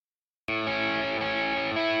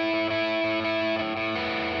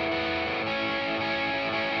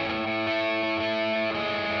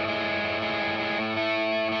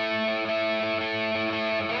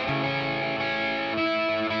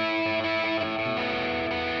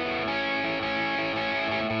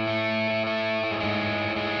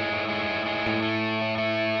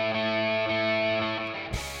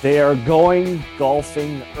They are going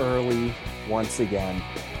golfing early once again.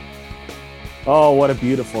 Oh, what a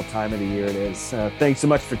beautiful time of the year it is. Thanks so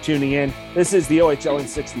much for tuning in. This is the OHL in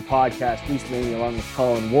 60 podcast. Bruce Maney along with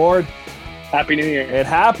Colin Ward. Happy New Year. It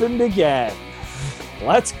happened again.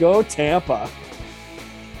 Let's go Tampa.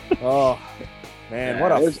 Oh, man,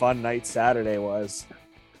 what a fun night Saturday was.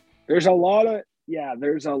 There's a lot of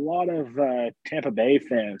Tampa Bay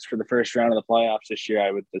fans for the first round of the playoffs this year, I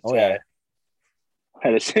would say.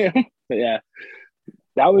 I'd assume. But yeah,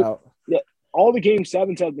 that was all the game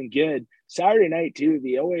sevens have been good. Saturday night, too,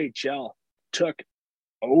 the OHL took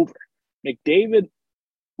over. McDavid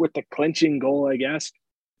with the clinching goal, I guess,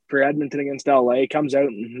 for Edmonton against LA, comes out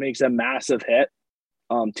and makes a massive hit.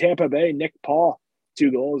 Tampa Bay, Nick Paul,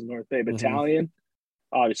 2 goals, North Bay Battalion.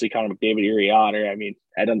 Mm-hmm. Obviously, Connor McDavid, Erie Otter. I mean,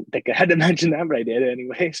 I don't think I had to mention that, but I did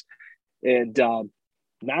anyways. And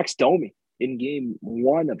Max Domi in game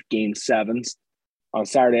 1 of game sevens on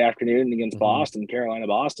Saturday afternoon against Boston,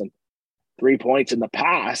 Carolina-Boston. 3 points in the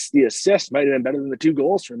pass. The assist might have been better than the 2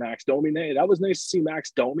 goals for Max Domi. That was nice to see Max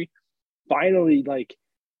Domi finally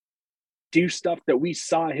do stuff that we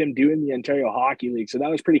saw him do in the Ontario Hockey League. So that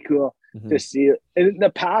was pretty cool to see. And the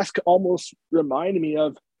pass almost reminded me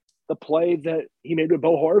of the play that he made with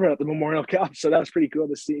Bo Horvat at the Memorial Cup. So that was pretty cool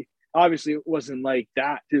to see. Obviously, it wasn't like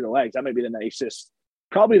that through the legs. That might be the nicest,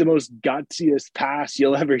 probably the most gutsiest pass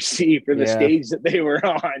you'll ever see for the stage that they were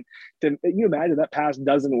on. Can you imagine that pass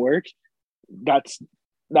doesn't work? That's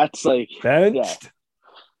like benched.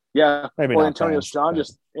 Yeah. Maybe or not Antonio benched, Strong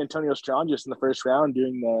just in the first round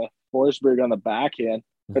doing the Forsberg on the backhand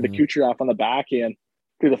or the Kucherov on the backhand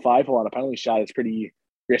through the 5-hole on a penalty shot. It's pretty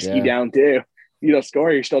risky down 2. You don't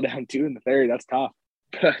score, you're still down 2 in the third. That's tough.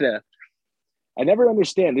 But I never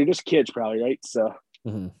understand. They're just kids, probably, right? So,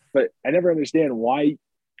 but I never understand why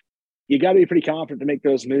you got to be pretty confident to make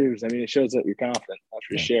those moves. I mean, it shows that you're confident, that's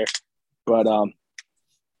for sure. But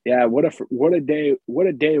yeah, what a day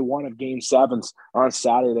 1 of game sevens on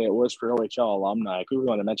Saturday it was for OHL alumni. We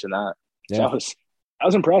want to mention that. Yeah. So that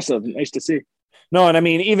was impressive. Nice to see. No, and I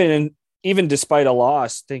mean, even despite a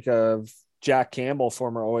loss, think of Jack Campbell,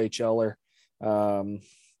 former OHLer.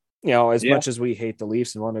 Much as we hate the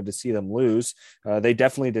Leafs and wanted to see them lose, they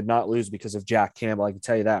definitely did not lose because of Jack Campbell. I can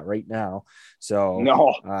tell you that right now. So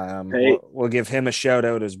we'll give him a shout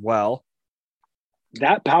out as well.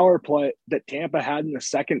 That power play that Tampa had in the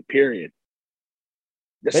second period.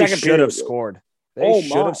 They should have scored. They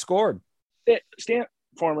should have scored.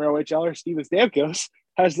 Former OHLer Steven Stamkos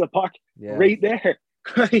has the puck right there.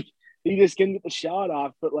 He just couldn't get the shot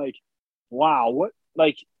off. But wow,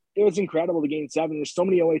 it was incredible. The game 7. There's so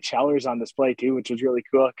many OHLers on display too, which was really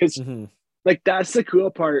cool. Because that's the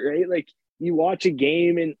cool part, right? You watch a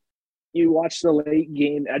game and you watch the late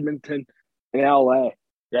game Edmonton and LA.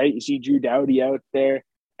 Right, you see Drew Doughty out there,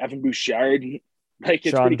 Evan Bouchard, it's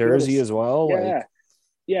Sean Durzi cool as well.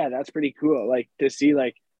 Yeah, that's pretty cool. To see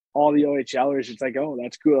all the OHLers, it's oh,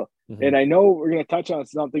 that's cool. And I know we're gonna touch on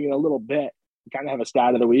something in a little bit. We kind of have a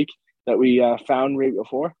stat of the week that we found right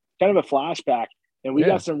before, kind of a flashback, and we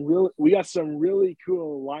got some really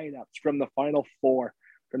cool lineups from the Final Four,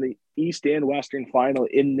 from the East and Western Final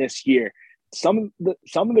in this year. Some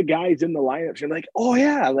of the guys in the lineups are oh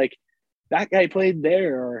yeah, that guy played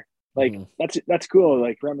there, or that's cool.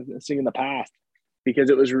 Reminiscing in the past, because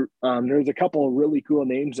it was there was a couple of really cool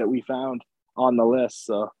names that we found on the list.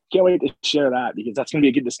 So can't wait to share that, because that's going to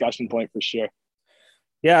be a good discussion point for sure.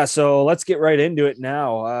 Yeah, so let's get right into it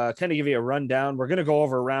now. Kind of give you a rundown. We're going to go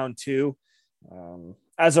over round 2.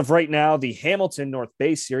 As of right now, the Hamilton North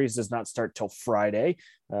Bay series does not start till Friday.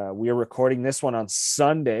 We are recording this one on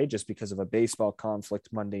Sunday just because of a baseball conflict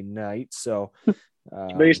Monday night. So.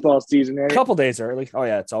 Baseball season, right? A couple days early. Oh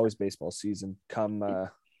yeah, it's always baseball season come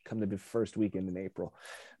the first weekend in April.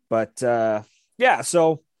 But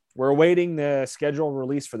so we're awaiting the schedule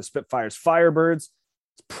release for the Spitfires Firebirds.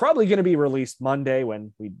 It's probably going to be released Monday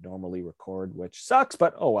when we normally record, which sucks,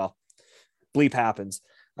 but oh well, bleep happens.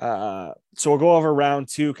 So we'll go over round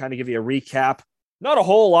 2, kind of give you a recap. Not a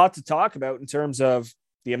whole lot to talk about in terms of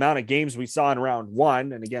the amount of games we saw in round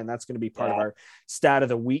 1. And again, that's going to be part of our stat of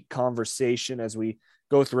the week conversation as we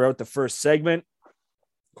go throughout the first segment.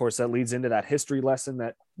 Of course, that leads into that history lesson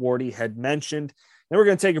that Wardy had mentioned. Then we're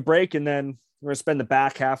going to take a break, and then we're going to spend the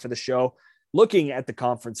back half of the show looking at the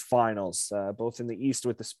conference finals, both in the East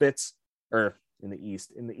with the Spits, or in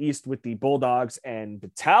the East with the Bulldogs and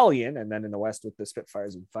Battalion, and then in the West with the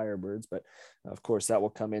Spitfires and Firebirds. But of course, that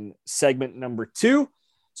will come in segment number 2.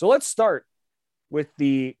 So let's start with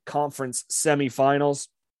the conference semifinals.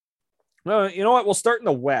 You know what? We'll start in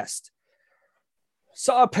the West.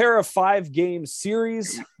 Saw a pair of 5-game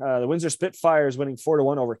series. The Windsor Spitfires winning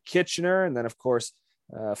 4-1 over Kitchener. And then, of course,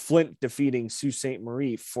 Flint defeating Sault Ste.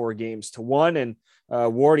 Marie 4-1. And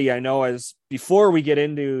Wardy, I know as before we get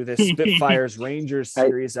into this Spitfires Rangers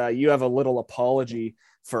series, you have a little apology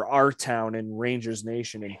for our town and Rangers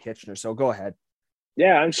Nation in Kitchener. So go ahead.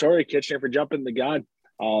 Yeah, I'm sorry, Kitchener, for jumping the gun.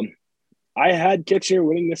 I had Kitchener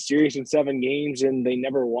winning this series in 7 games, and they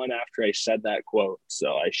never won after I said that quote.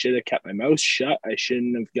 So I should have kept my mouth shut. I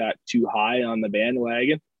shouldn't have got too high on the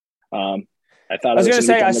bandwagon. I was going to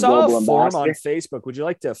say, I saw a form on Facebook. Would you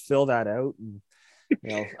like to fill that out? And,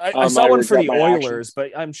 I saw one for the Oilers,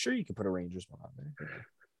 but I'm sure you could put a Rangers one on there.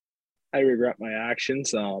 I regret my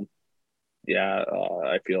actions. I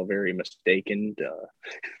feel very mistaken.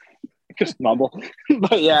 Just mumble.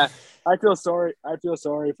 But yeah, I feel sorry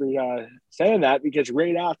for saying that, because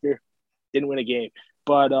right after didn't win a game.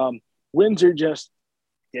 But Windsor just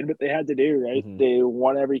did what they had to do, right? Mm-hmm. They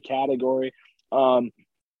won every category.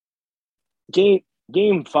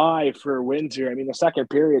 Game 5 for Windsor. I mean, the second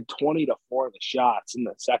period, 20-4 the shots in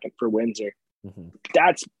the second for Windsor. Mm-hmm.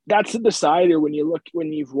 That's the decider when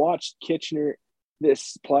you've watched Kitchener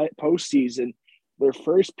this postseason. Their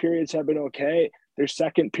first periods have been okay. Their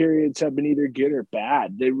second periods have been either good or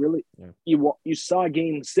bad. They really, you saw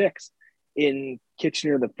Game 6 in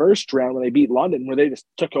Kitchener the first round when they beat London, where they just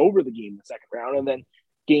took over the game in the second round, and then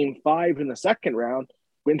Game 5 in the second round,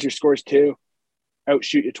 Windsor scores 2,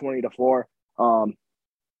 outshoot you 20-4.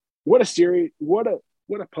 What a series! What a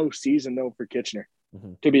postseason though for Kitchener.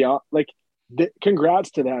 Mm-hmm. To be honest,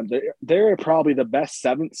 congrats to them. They're probably the best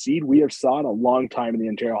 7th seed we have saw in a long time in the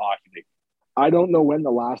Ontario Hockey League. I don't know when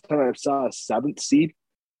the last time I saw a 7th seed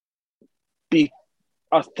be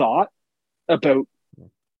a thought about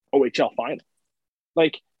OHL final.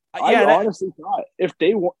 I honestly thought if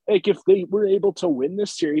they were able to win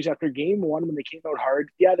this series after Game 1 when they came out hard,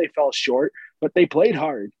 they fell short, but they played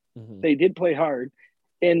hard. Mm-hmm. They did play hard.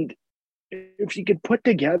 And if you could put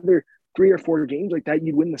together 3 or 4 games like that,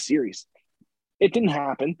 you'd win the series. It didn't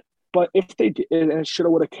happen, but if they did, and it shoulda,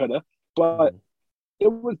 woulda, coulda, but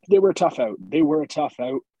they were a tough out. They were a tough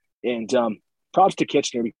out. And props to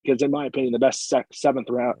Kitchener, because in my opinion, the best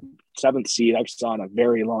 7th seed I've saw in a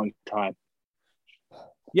very long time.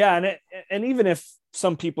 Yeah, and even if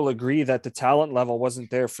some people agree that the talent level wasn't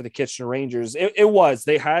there for the Kitchener Rangers, it was.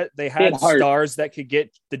 They had stars that could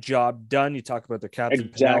get the job done. You talk about their captain,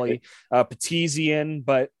 Pinelli, Petizian,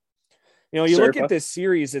 but you look at this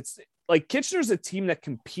series, it's like Kitchener's a team that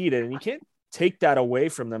competed, and you can't take that away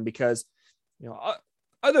from them, because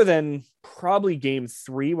other than probably Game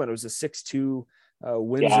 3 when it was a 6-2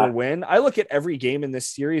 Windsor win, I look at every game in this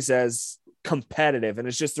series as competitive, and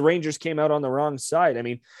it's just the Rangers came out on the wrong side. I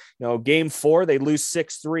mean, Game 4 they lose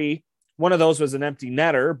 6-3. One of those was an empty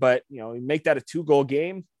netter, but you make that a 2-goal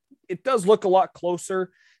game, it does look a lot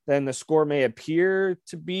closer than the score may appear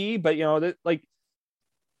to be. But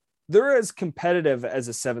they're as competitive as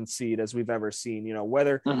a 7th seed as we've ever seen.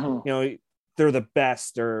 Whether they're the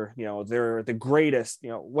best or they're the greatest,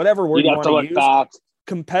 whatever word you want to use. Back.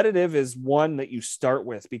 Competitive is one that you start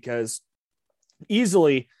with, because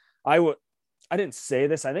easily I didn't say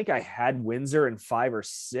this, I think I had Windsor in 5 or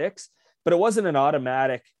 6, but it wasn't an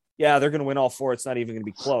automatic, they're going to win all 4. It's not even going to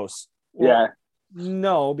be close. Well,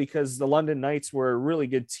 no, because the London Knights were a really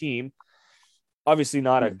good team. Obviously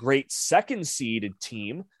not a great 2nd seeded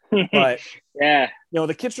team, but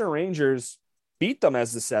the Kitchener Rangers beat them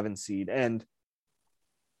as the 7th seed. And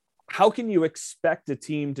how can you expect a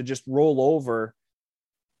team to just roll over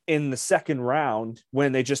in the second round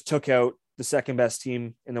when they just took out the second best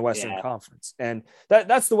team in the Western Conference? And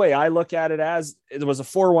that's the way I look at it. As it was a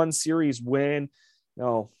 4-1 series win.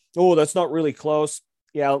 That's not really close.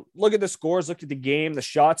 Look at the scores, look at the game. The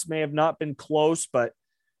shots may have not been close, but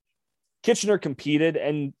Kitchener competed,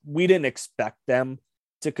 and we didn't expect them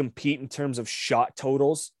to compete in terms of shot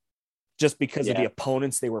totals just because of the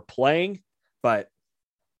opponents they were playing. But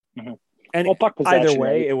either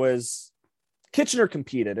way, it was Kitchener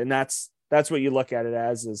competed, and that's what you look at it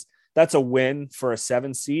as, is that's a win for a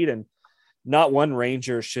 7 seed. And not one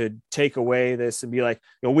Ranger should take away this and be like,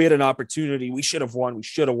 we had an opportunity, we should have won.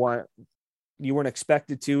 You weren't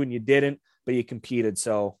expected to, and you didn't, but you competed.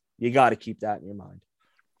 So you got to keep that in your mind.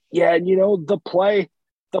 Yeah. And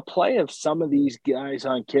the play of some of these guys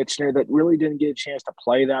on Kitchener that really didn't get a chance to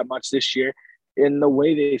play that much this year, in the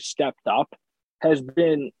way they've stepped up, has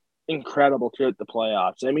been incredible throughout the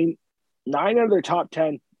playoffs. I mean, 9 of their top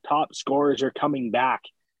 10 top scorers are coming back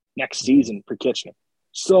next season for Kitchener.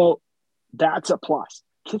 So that's a plus.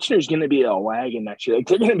 Kitchener's going to be a wagon next year.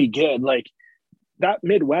 They're going to be good. that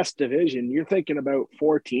Midwest division, you're thinking about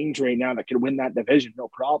 4 teams right now that could win that division, no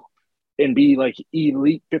problem, and be like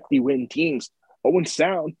elite 50-win teams. Owen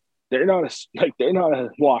Sound, they're not a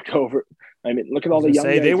walkover. I mean, look at all the young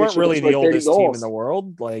guys. They weren't really the oldest team in the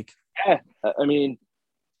world. Like, yeah, I mean,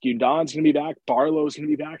 Gudon's going to be back. Barlow's going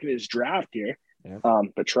to be back in his draft here. Yeah.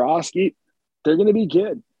 Petrosky, they're going to be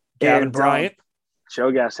good. Gavin Bryant.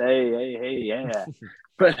 Shogas, hey, yeah.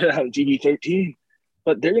 But GD13.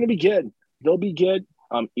 But they're going to be good. They'll be good.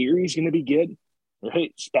 Erie's going to be good.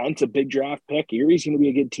 Right? Spence, a big draft pick. Erie's going to be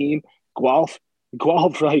a good team. Guelph,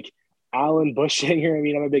 like Allen, Bushinger. I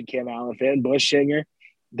mean, I'm a big Cam Allen fan. Bushinger.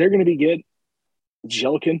 They're going to be good.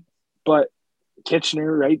 Jilkin. But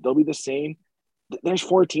Kitchener, right? They'll be the same. There's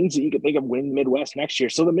 4 teams that you could think of win Midwest next year.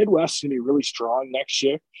 So the Midwest is going to be really strong next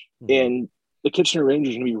year. Mm-hmm. And the Kitchener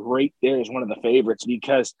Rangers are going to be right there as one of the favorites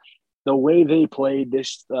because the way they played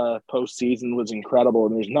this postseason was incredible.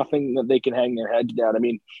 And there's nothing that they can hang their heads down. I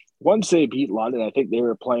mean, once they beat London, I think they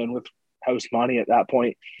were playing with house money at that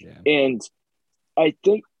point. Yeah. And I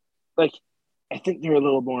think they're a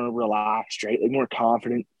little more relaxed, right? Like more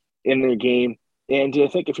confident in their game. And I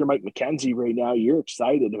think if you're Mike McKenzie right now, you're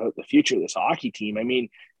excited about the future of this hockey team. I mean,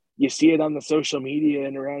 you see it on the social media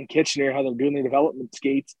and around Kitchener, how they're doing their development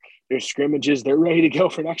skates, their scrimmages. They're ready to go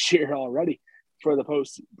for next year already for the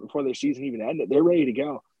post before their season even ended. They're ready to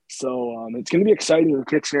go. So it's going to be exciting in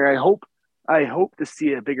Kitchener. I hope to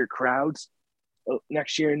see a bigger crowds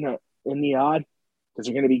next year in the odd because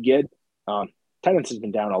they're going to be good. Attendance has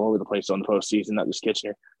been down all over the place on the postseason, not just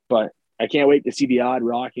Kitchener, but I can't wait to see the odd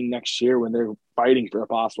rocking next year when they're fighting for a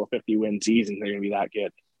possible 50-win season. They're going to be that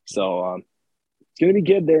good. So it's going to be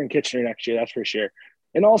good there in Kitchener next year, that's for sure.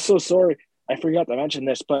 And also, sorry, I forgot to mention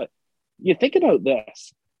this, but you think about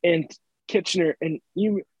this and Kitchener, and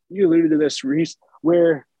you alluded to this, Reese,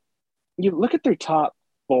 where you look at their top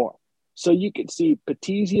 4. So you could see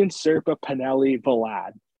Petesian, Serpa, Pinelli,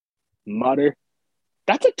 Vlad, Mutter.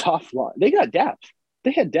 That's a tough one. They got depth.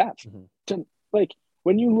 They had depth. Mm-hmm.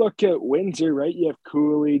 When you look at Windsor, right, you have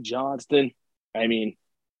Cooley, Johnston. I mean,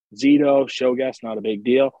 Zito, Shogas, not a big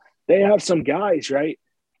deal. They have some guys, right?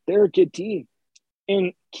 They're a good team.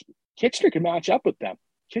 And Kitchener can match up with them.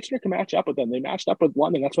 They matched up with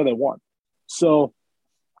London. That's why they won. So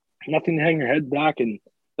nothing to hang your head back. And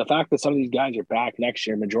the fact that some of these guys are back next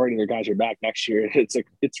year, majority of their guys are back next year,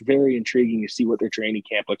 it's very intriguing to see what their training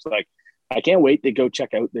camp looks like. I can't wait to go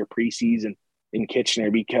check out their preseason in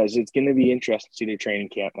Kitchener because it's going to be interesting to see their training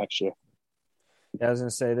camp next year. Yeah, I was going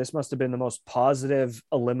to say, this must have been the most positive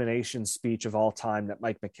elimination speech of all time that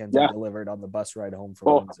Mike McKenzie delivered on the bus ride home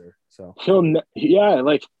from Windsor. So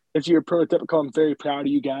like if you're prototypical, I'm very proud of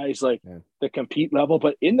you guys, like the compete level,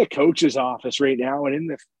 but in the coach's office right now and in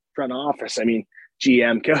the front office, I mean,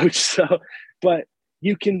 GM coach. So, but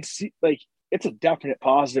you can see, like, it's a definite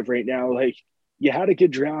positive right now. Like, you had a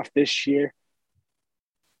good draft this year.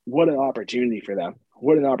 What an opportunity for them.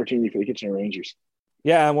 What an opportunity for the Kitchener Rangers.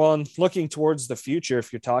 Yeah, well, and looking towards the future,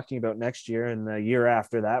 if you're talking about next year and the year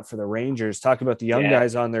after that for the Rangers, talk about the young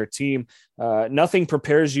guys on their team. Nothing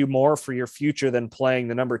prepares you more for your future than playing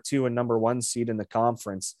the number 2 and number 1 seed in the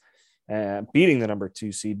conference, beating the number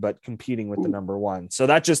 2 seed, but competing with the number 1. So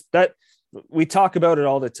that we talk about it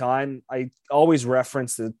all the time. I always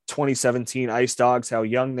reference the 2017 Ice Dogs, how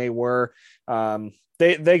young they were.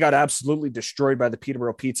 They got absolutely destroyed by the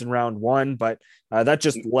Peterborough Petes in round 1, but that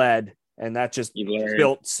just led. And that just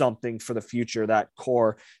built something for the future, that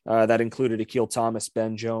core that included Akil Thomas,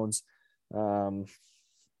 Ben Jones, among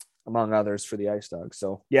others for the Ice Dogs.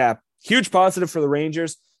 So, yeah, huge positive for the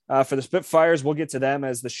Rangers. For the Spitfires, we'll get to them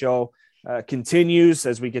as the show continues,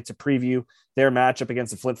 as we get to preview their matchup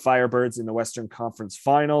against the Flint Firebirds in the Western Conference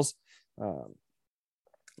Finals.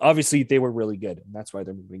 Obviously, they were really good, and that's why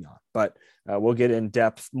they're moving on. But we'll get in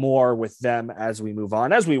depth more with them as we move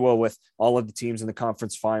on, as we will with all of the teams in the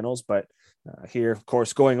conference finals. But here, of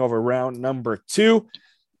course, going over round number 2.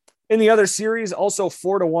 In the other series, also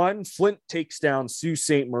 4-1, Flint takes down Sault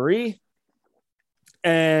Ste. Marie.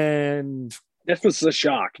 And this was a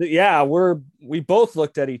shock. Yeah, we both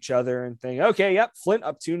looked at each other and think, okay, yep, Flint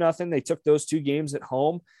up 2-0. They took those 2 games at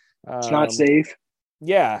home. It's not safe.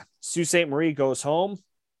 Yeah, Sault Ste. Marie goes home.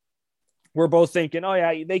 We're both thinking, oh,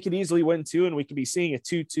 yeah, they could easily win 2, and we could be seeing a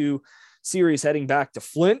 2-2 series heading back to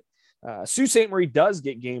Flint. Sault Ste. Marie does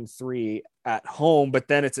get game 3 at home, but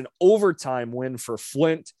then it's an overtime win for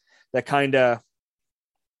Flint that kind of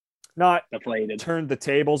not deflated, turned the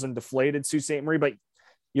tables and deflated Sault Ste. Marie. But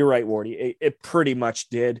you're right, Wardy. It pretty much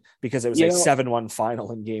did, because it was a 7-1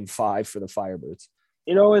 final in game 5 for the Firebirds.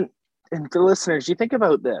 And for listeners, you think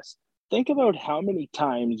about this. think about how many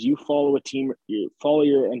times you follow a team, you follow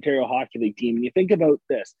your Ontario Hockey League team, and you think about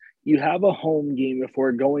this. You have a home game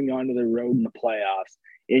before going onto the road in the playoffs,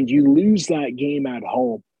 and you lose that game at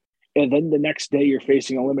home. And then the next day you're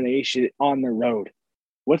facing elimination on the road.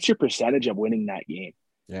 What's your percentage of winning that game?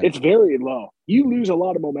 Yeah. It's very low. You lose a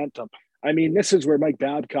lot of momentum. I mean, this is where Mike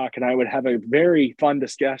Babcock and I would have a very fun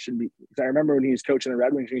discussion. Because I remember when he was coaching the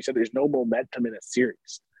Red Wings, and he said there's no momentum in a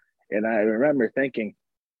series. And I remember thinking,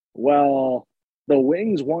 well, the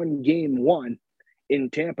Wings won game 1 in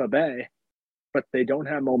Tampa Bay, but they don't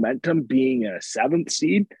have momentum being a 7th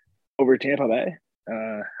seed over Tampa Bay.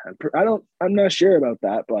 I'm not sure about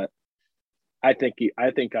that, but I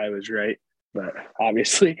think I was right, but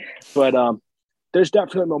obviously, there's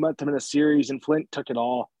definitely momentum in a series, and Flint took it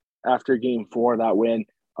all after game 4, that win.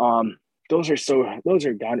 Those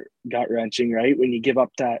are gut wrenching, right? When you give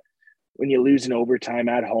up that, when you lose in overtime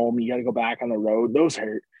at home, you got to go back on the road. Those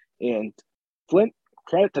hurt. And Flint,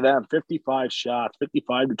 credit to them, 55 shots,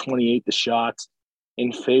 55-28 the shots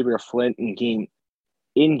in favor of Flint in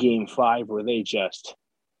game 5, where they just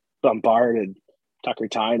bombarded Tucker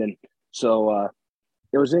Tynan. So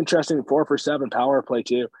it was interesting 4 for 7 power play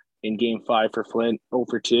too in game 5 for Flint, 0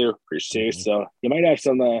 for 2 for Sioux. So you might have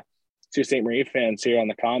some Sault Ste. Marie fans here on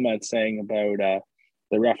the comments saying about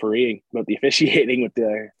the refereeing, about the officiating with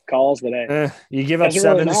the calls today. You give up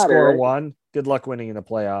 7 to score, right? 1. Good luck winning in the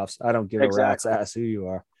playoffs. I don't give a rat's ass who you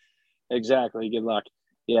are. Exactly. Good luck.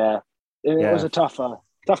 Yeah. It was a tough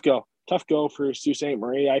go for Sault Ste.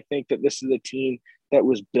 Marie. I think that this is a team that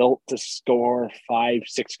was built to score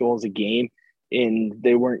 5-6 goals a game, and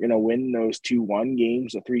they weren't going to win those 2-1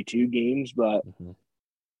 games, the 3-2 games, but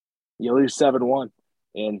you lose 7-1.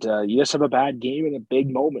 And you just have a bad game in a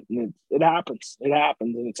big moment, and it happens. It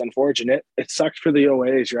happens, and it's unfortunate. It sucks for the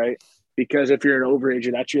OAs, right? Because if you're an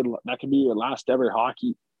overager, that could be your last ever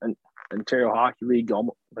Ontario Hockey League,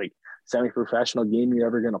 almost like semi-professional game you're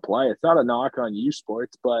ever going to play. It's not a knock on U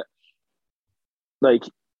Sports, but like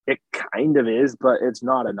it kind of is, but it's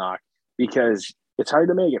not a knock because it's hard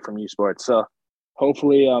to make it from U Sports. So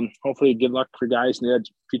hopefully good luck for guys in their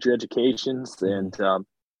future educations, and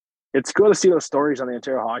it's cool to see those stories on the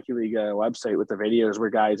Ontario Hockey League website with the videos where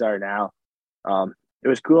guys are now. It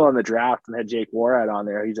was cool on the draft and had Jake Warad on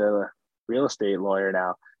there. He's a real estate lawyer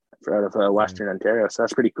now out of Western Ontario. So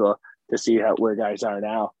that's pretty cool to see where guys are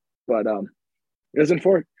now. But it's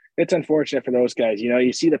unfortunate for those guys. You know,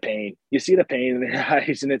 you see the pain in their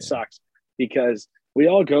eyes, and it sucks because we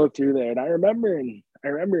all go through there. And I remember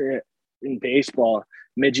in baseball,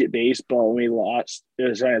 midget baseball, when we lost. It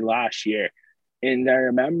was last year. And I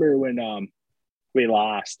remember when we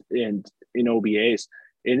lost in OBAs,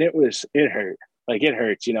 and it hurt. Like, it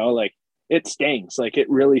hurts, you know, like it stings. Like, it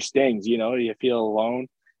really stings, you know, you feel alone.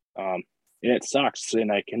 And it sucks.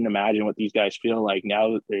 And I can imagine what these guys feel like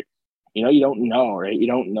now that they're, you know, you don't know, right? You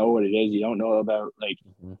don't know what it is. You don't know about like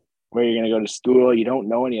where you're going to go to school. You don't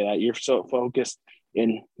know any of that. You're so focused,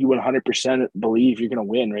 and you 100% believe you're going to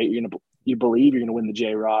win, right? You believe you're going to win the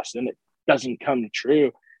J. Ross, and it doesn't come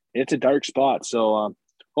true. It's a dark spot. So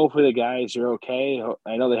hopefully the guys are okay.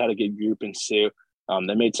 I know they had a good group in Sioux.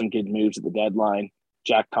 They made some good moves at the deadline.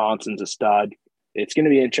 Jack Thompson's a stud. It's going to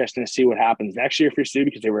be interesting to see what happens next year for Sioux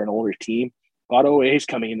because they were an older team. A lot of OAs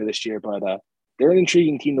coming into this year, but they're an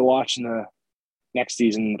intriguing team to watch in the next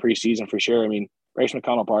season, in the preseason for sure. I mean, Bryce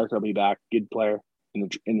McConnell-Parker will be back, good player in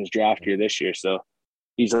his draft year this year. So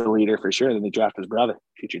he's a leader for sure. Then they draft his brother,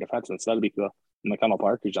 future defenseman. So that'll be cool. And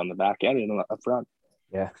McConnell-Parker's on the back end and up front.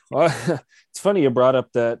 Yeah. Well, it's funny you brought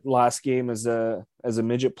up that last game as a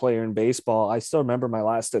midget player in baseball. I still remember my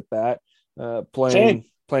last at bat playing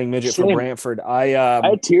midget for Brantford. I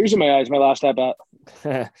had tears in my eyes my last at bat.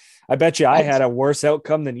 I bet you I had a worse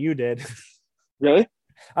outcome than you did. Really?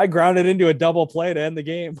 I grounded into a double play to end the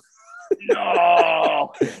game.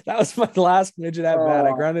 No. That was my last midget at bat.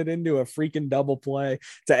 I grounded into a freaking double play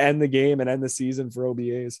to end the game and end the season for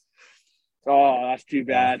OBAs. Oh, that's too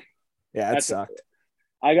bad. Yeah, it sucked.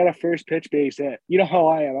 I got a first pitch base hit. You know how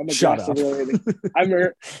I am. I'm aggressive.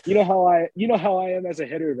 You know how I am as a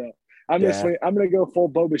hitter though. I'm gonna go full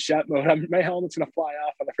Bo Bichette mode. My helmet's gonna fly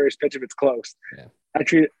off on the first pitch if it's close. Yeah. I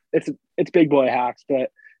treat it's big boy hacks,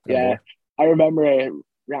 but yeah. I remember I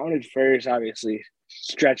rounded first, obviously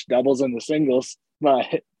stretched doubles and the singles, but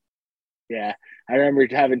yeah, I remember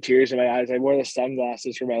having tears in my eyes. I wore the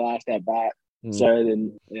sunglasses for my last at bat. So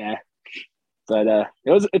then but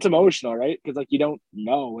it's emotional, right? Because like you don't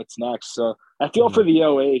know what's next. So I feel for the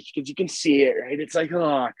OH because you can see it, right? It's like,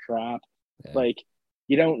 oh crap, like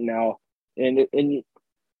you don't know, and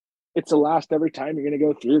it's the last ever time you're gonna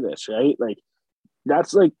go through this, right? Like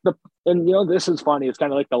That's like and this is funny. It's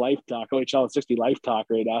kind of like the life talk, OHL 60 life talk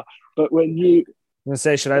right now. But when I'm gonna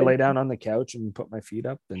say, should I lay down on the couch and put my feet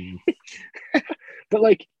up? And but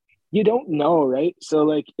like, you don't know, right? So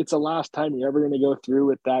like, it's the last time you're ever going to go through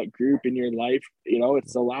with that group in your life.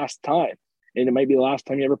 It's the last time, and it might be the last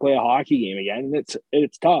time you ever play a hockey game again. And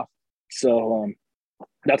it's tough. So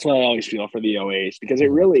that's what I always feel for the OAs, because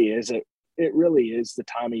it really is the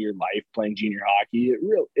time of your life playing junior hockey.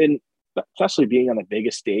 And especially being on the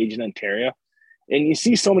biggest stage in Ontario, and you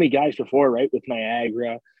see so many guys before, right, with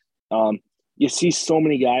Niagara. You see so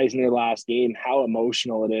many guys in their last game, how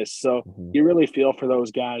emotional it is. So you really feel for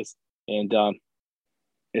those guys, and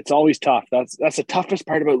it's always tough. That's the toughest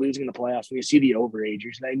part about losing in the playoffs, when you see the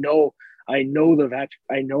overagers. And I know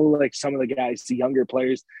like some of the guys, the younger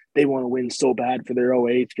players, they want to win so bad for their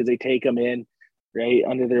OH, because they take them in right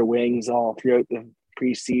under their wings all throughout the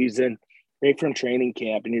preseason, right from training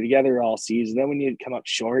camp, and you're together all season. Then when you come up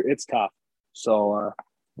short, it's tough. So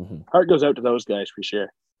heart goes out to those guys for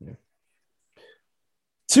sure. Yeah.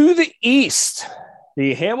 To the east,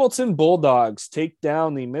 the Hamilton Bulldogs take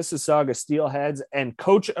down the Mississauga Steelheads, and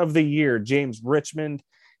Coach of the Year, James Richmond,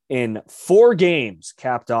 in 4 games,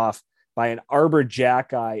 capped off by an Arbor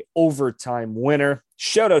Jackeye overtime winner.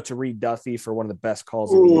 Shout out to Reed Duffy for one of the best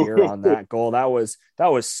calls of the year on that goal. That was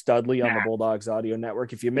Studley on the Bulldogs audio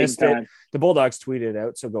network. If you missed it, the Bulldogs tweeted it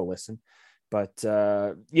out, so go listen. But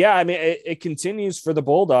it continues for the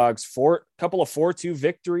Bulldogs. A couple of 4-2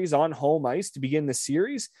 victories on home ice to begin the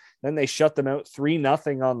series. Then they shut them out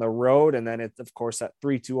 3-0 on the road. And then of course, that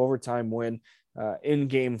 3-2 overtime win in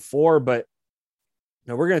game 4. But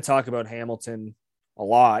we're going to talk about Hamilton a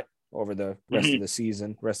lot over the rest of the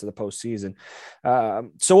season, rest of the postseason.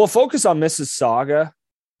 So we'll focus on Mississauga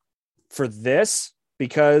for this,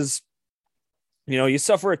 because, you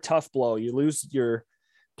suffer a tough blow. You lose your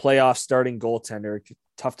playoff starting goaltender.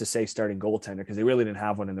 Tough to say starting goaltender, because they really didn't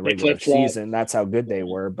have one in the regular season. That's how good they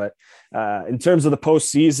were. But in terms of the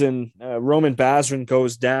postseason, Roman Bazrin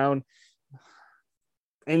goes down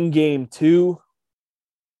in game 2,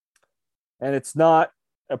 and it's not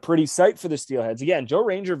a pretty sight for the Steelheads. Again, Joe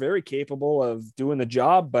Ranger, very capable of doing the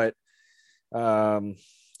job, but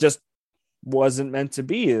just wasn't meant to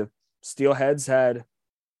be. Steelheads had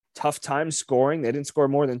tough time scoring. They didn't score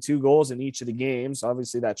more than 2 goals in each of the games.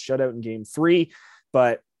 Obviously, that shutout in game 3,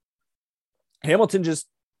 but Hamilton just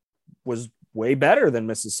was way better than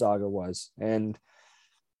Mississauga was. And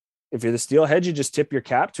if you're the Steelheads, you just tip your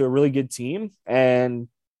cap to a really good team, and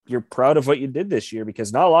you're proud of what you did this year,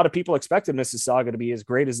 because not a lot of people expected Mississauga to be as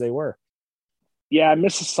great as they were. Yeah,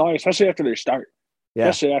 Mississauga, especially after their start.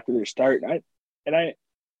 And I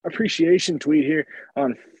appreciation tweet here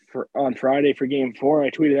on Friday for game 4. I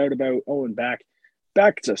tweeted out about Owen Beck.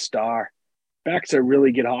 Beck's a star. Beck's a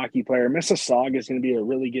really good hockey player. Mississauga is going to be a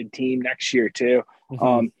really good team next year too.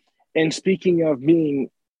 And speaking of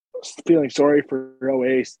feeling sorry for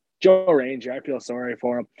OAs, Joe Ranger, I feel sorry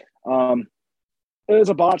for him. It was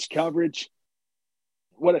a botched coverage.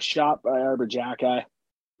 What a shot by Arbor Jackeye. A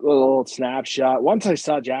little snapshot. Once I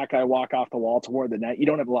saw Jackeye walk off the wall toward the net, you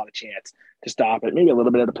don't have a lot of chance to stop it. Maybe a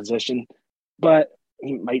little bit out of position, but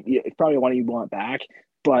it's probably one you want back.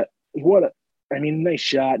 But nice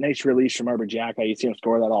shot, nice release from Arbor Jackeye. You see him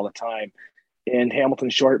score that all the time. And Hamilton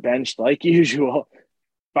short bench, like usual,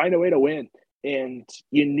 find a way to win. And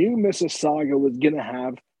you knew Mississauga was going to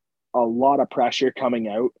have a lot of pressure coming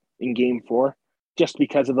out in game 4, just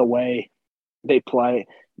because of the way they play.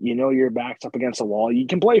 Your back's up against the wall. You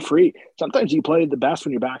can play free. Sometimes you play the best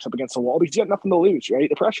when your back's up against the wall, because you got nothing to lose, right?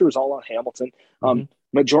 The pressure was all on Hamilton.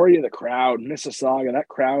 Majority of the crowd, Mississauga, that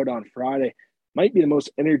crowd on Friday might be the most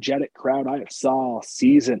energetic crowd I have saw all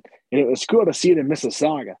season. And it was cool to see it in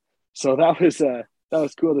Mississauga. So that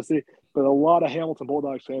was cool to see. But a lot of Hamilton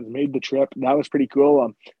Bulldogs fans made the trip. That was pretty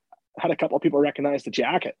cool. Had a couple of people recognize the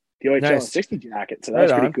jacket, the OHL 60 jacket. So that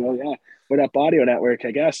was pretty cool. Yeah. With that audio network,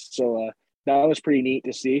 I guess. So that was pretty neat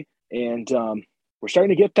to see. And we're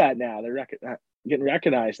starting to get that now. They're getting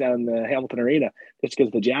recognized down in the Hamilton Arena just because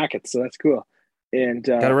of the jackets. So that's cool. And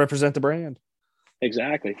got to represent the brand.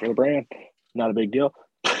 Exactly, for the brand. Not a big deal.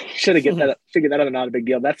 Should get that on a not a big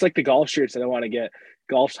deal. That's like the golf shirts that I want to get.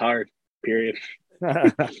 Golf's hard, period.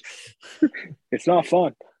 It's not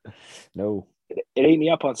fun. No. It ate me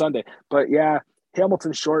up on Sunday. But yeah,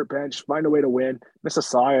 Hamilton short bench, find a way to win.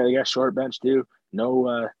 Mississauga, I guess, short bench too.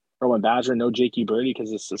 No Roman Badger, no Jakey Birdie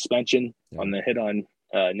because of suspension on the hit on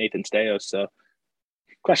Nathan Steos. So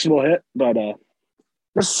questionable hit, but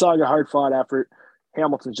Mississauga, hard fought effort.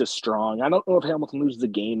 Hamilton's just strong. I don't know if Hamilton loses the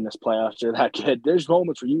game this playoffs. They're that good. There's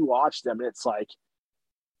moments where you watch them and it's like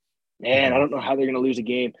Man, I don't know how they're going to lose a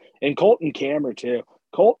game. And Colton Kammer, too.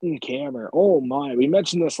 Colton Kammer, oh my. We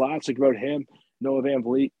mentioned this last week about him, Noah Van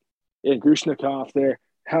Vliet, and Grushnikov there,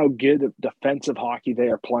 how good of defensive hockey they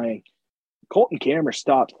are playing. Colton Kammer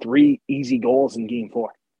stopped 3 easy goals in game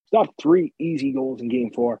 4. Stopped 3 easy goals in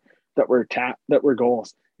game 4 that were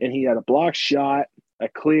goals. And he had a blocked shot, a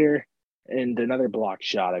clear, and another blocked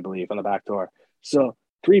shot, I believe, on the back door. So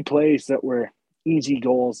 3 plays that were easy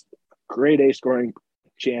goals, grade A scoring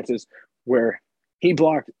chances where he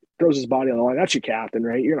throws his body on the line. That's your captain,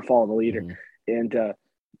 right? You're going to follow the leader. Mm-hmm. And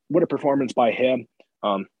what a performance by him.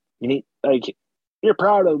 You're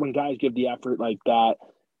proud of when guys give the effort like that.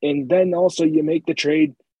 And then also you make the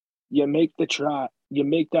trade. You make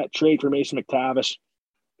that trade for Mason McTavish.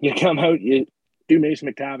 You come out, you do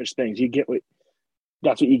Mason McTavish things.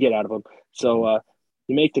 That's what you get out of him. So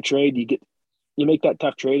you make the trade, you make that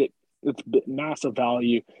tough trade. It's massive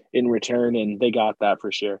value in return, and they got that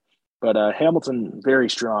for sure. But Hamilton, very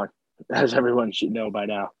strong, as everyone should know by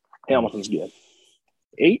now. Hamilton's good.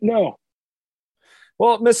 8-0.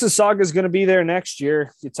 Well, Mississauga is going to be there next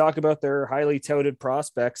year. You talk about their highly touted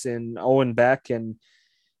prospects in Owen Beck and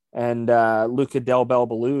Luca Del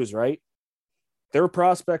Belbaluz, right? They're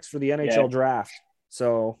prospects for the NHL draft.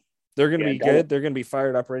 So they're going to be good. They're going to be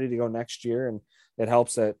fired up, ready to go next year. And it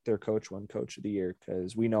helps that their coach won Coach of the Year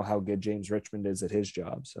because we know how good James Richmond is at his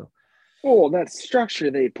job. So, that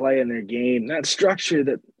structure they play in their game, that structure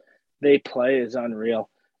that they play is unreal.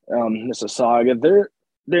 Mississauga,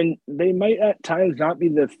 they might at times not be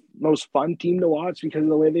the most fun team to watch because of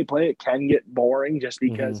the way they play. It can get boring just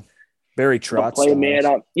because very trot play man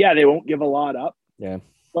up. Yeah, they won't give a lot up. Yeah,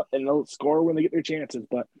 and they'll score when they get their chances.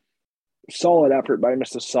 But solid effort by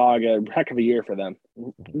Mississauga. Heck of a year for them.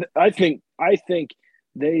 I think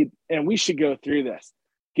they, and we should go through this.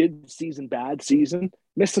 Good season, bad season.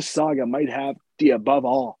 Mississauga might have the above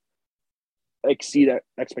all exceed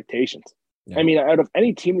expectations. Yeah. I mean, out of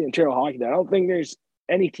any team in Ontario Hockey, I don't think there's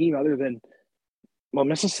any team other than,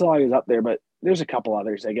 Mississauga is up there, but there's a couple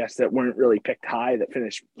others, I guess, that weren't really picked high that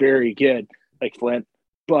finished very good, like Flint.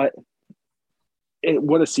 But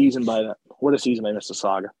what a season by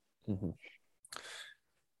Mississauga. Mm-hmm.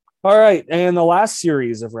 All right, and the last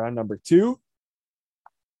series of round number 2,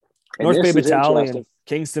 North Bay Battalion,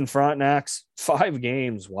 Kingston Frontenacs, 5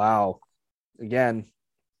 games. Wow. Again,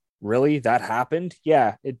 really? That happened?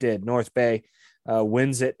 Yeah, it did. North Bay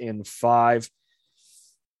wins it in 5.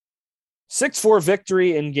 6-4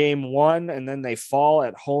 victory in game 1, and then they fall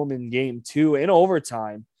at home in game 2 in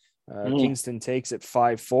overtime. Kingston takes it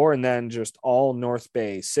 5-4, and then just all North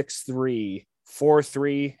Bay 6-3,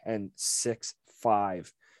 4-3, and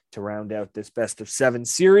 6-5 to round out this best of 7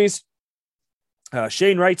 series.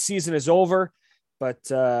 Shane Wright's season is over, but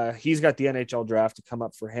he's got the NHL draft to come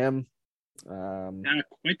up for him.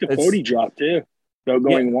 Quite the quote he dropped too. About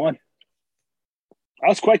going 1. That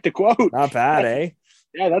was quite the quote. Not bad, eh?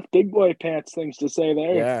 Yeah, that's big boy pants things to say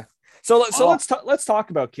there. Yeah. So let's talk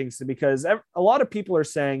about Kingston, because a lot of people are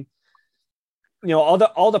saying,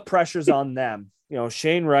 all the pressure's on them.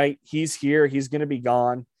 Shane Wright, he's here, he's going to be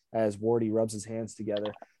gone. As Wardy rubs his hands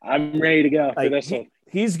together, I'm ready to go for this one.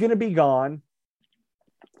 He's going to be gone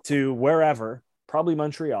to wherever, probably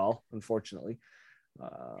Montreal, unfortunately.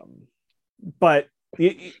 But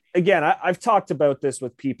again, I've talked about this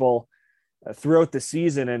with people throughout the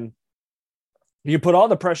season, and you put all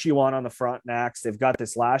the pressure you want on the Frontenacs. They've got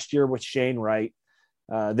this last year with Shane Wright.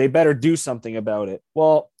 They better do something about it.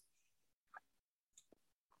 Well,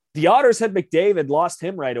 the Otters had McDavid, lost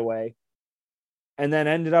him right away, and then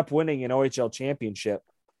ended up winning an OHL championship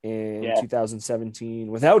in 2017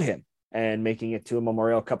 without him, and making it to a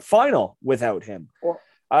Memorial Cup final without him.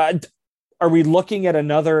 Are we looking at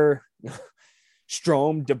another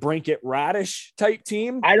Strome, DeBrincat, Radish type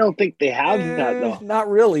team? I don't think they have that, though. Not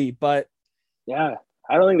really, but yeah,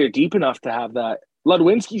 I don't think they're deep enough to have that.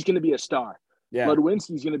 Ludwinski's going to be a star. Yeah,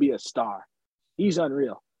 Ludwinski's going to be a star. He's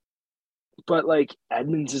unreal. But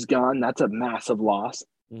Edmonds is gone. That's a massive loss.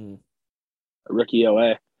 Mm. Rookie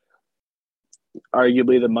OA,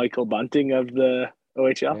 arguably the Michael Bunting of the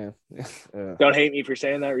OHL. Yeah. Don't hate me for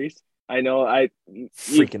saying that, Reese. I know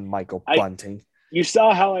freaking Michael Bunting. You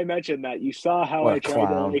saw how I mentioned that. You saw how I tried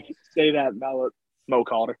to say that about Mo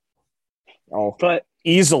Calder. Oh, but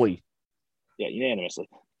easily. Yeah, unanimously.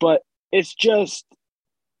 But it's just,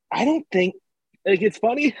 I don't think, it's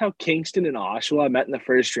funny how Kingston and Oshawa met in the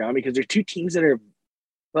first round, because they're two teams that are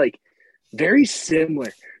very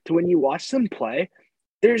similar to when you watch them play.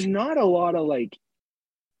 There's not a lot of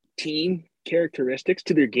team characteristics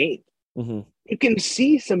to their game. Mm-hmm. You can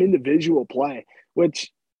see some individual play,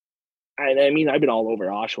 which I mean, I've been all over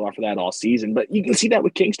Oshawa for that all season, but you can see that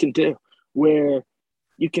with Kingston too, where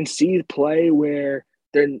you can see play where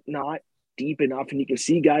they're not deep enough, and you can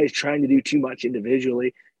see guys trying to do too much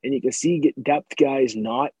individually, and you can see depth guys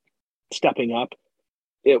not stepping up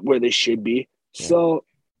where they should be. Yeah. So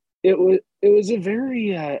it was a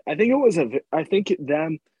very I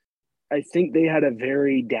think they had a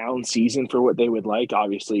very down season for what they would like.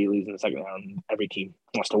 Obviously, losing the second round, every team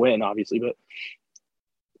wants to win, obviously, but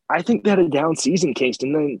I think they had a down season,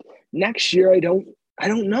 Kingston. Then next year, I don't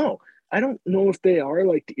know. I don't know if they are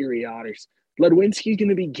like the Erie Otters. Ledwinski's going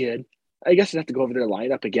to be good. I guess I have to go over their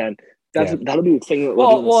lineup again. That'll be the thing.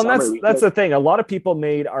 And that's the thing. A lot of people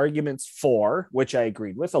made arguments for, which I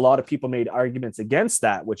agreed with. A lot of people made arguments against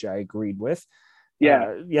that, which I agreed with.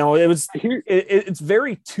 Yeah, it's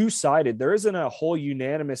very two-sided. There isn't a whole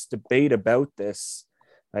unanimous debate about this,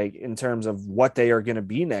 like in terms of what they are going to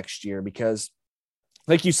be next year, because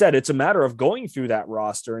like you said, it's a matter of going through that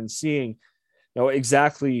roster and seeing,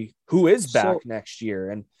 exactly who is back next year.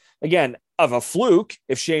 And again, of a fluke,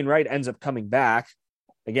 if Shane Wright ends up coming back,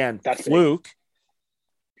 again, that's fluke.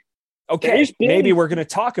 Okay, maybe we're going to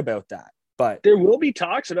talk about that, but there will be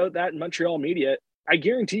talks about that in Montreal media. I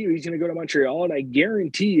guarantee you he's going to go to Montreal, and I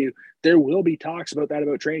guarantee you there will be talks about that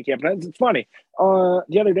about training camp. And it's funny.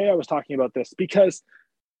 The other day I was talking about this because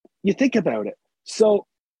you think about it. So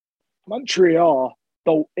Montreal,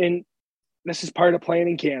 and this is part of playing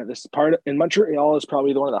in Canada. In Montreal is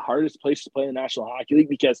probably one of the hardest places to play in the National Hockey League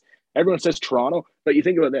because everyone says Toronto, but you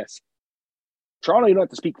think about this. Toronto, you don't have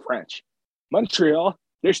to speak French. Montreal,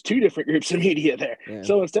 there's two different groups of media there. Yeah.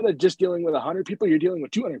 So instead of just dealing with 100 people, you're dealing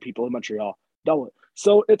with 200 people in Montreal. Double it.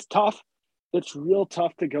 So it's tough. It's real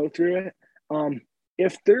tough to go through it.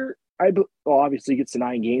 Obviously he gets to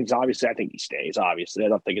 9 games. Obviously, I think he stays. Obviously, I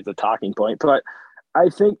don't think it's a talking point, but I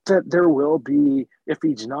think that there will be, if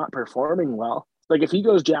he's not performing well, like if he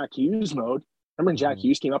goes Jack Hughes mode. Remember when Jack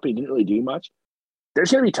Hughes came up and he didn't really do much?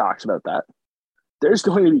 There's going to be talks about that. There's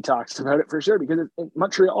going to be talks about it for sure because it's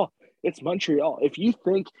Montreal. It's Montreal. If you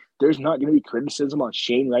think there's not going to be criticism on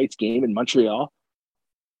Shane Wright's game in Montreal,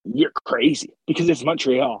 you're crazy because it's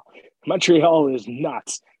Montreal. Montreal is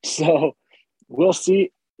nuts. So we'll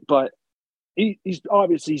see. But he's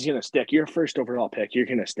going to stick. You're a first overall pick. You're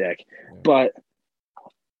going to stick. But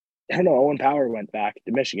I don't know. Owen Power went back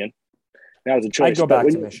to Michigan. That was a choice. I'd go back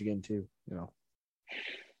to Michigan too. Go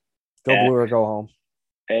blue or go home.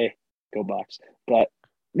 Hey, go Bucks. But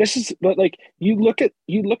you look at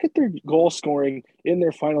their goal scoring in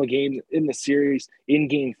their final game in the series in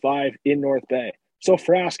Game 5 in North Bay. So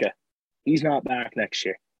Frasca, he's not back next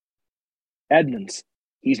year. Edmonds,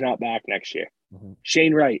 he's not back next year. Mm-hmm.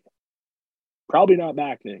 Shane Wright, probably not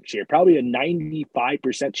back next year. Probably a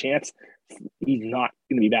 95% chance he's not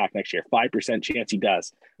going to be back next year. 5% chance he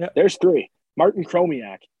does. Yep. There's 3. Martin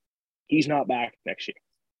Chromiak, he's not back next year.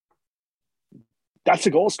 That's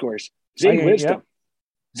the goal scorers. Zade Wisdom. Yep.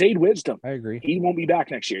 Zade Wisdom. I agree. He won't be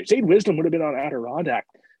back next year. Zade Wisdom would have been on Adirondack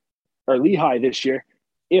or Lehigh this year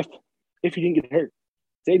if he didn't get hurt.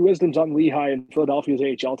 Zade Wisdom's on Lehigh and Philadelphia's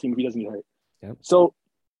AHL team if he doesn't get hurt. Yep. So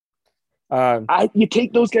you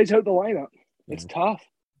take those guys out of the lineup. It's tough.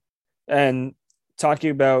 And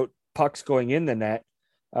talking about pucks going in the net,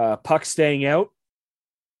 pucks staying out,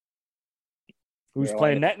 who's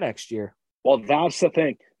playing net next year? Well, that's the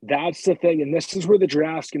thing. And this is where the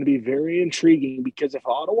draft's going to be very intriguing because if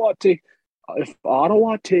Ottawa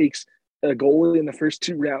takes a goalie in the first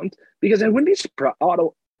 2 rounds, because I wouldn't be surprised.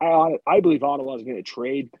 I believe Ottawa is going to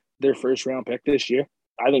trade their first round pick this year.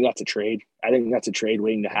 I think that's a trade. I think that's a trade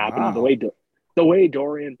waiting to happen. Wow. The way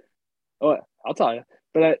Dorian, I'll tell you.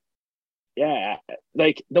 But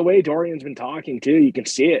the way Dorian's been talking too, you can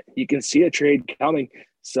see it. You can see a trade coming.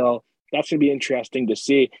 So that's going to be interesting to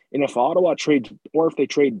see. And if Ottawa trades, or if they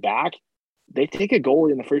trade back, they take a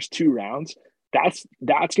goalie in the first 2 rounds. That's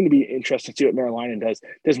going to be interesting to see what Maryland does.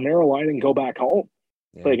 Does Maryland go back home,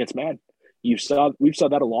 play against men? We've saw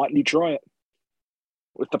that a lot in Detroit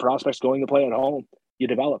with the prospects going to play at home. You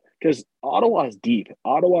develop because Ottawa's deep.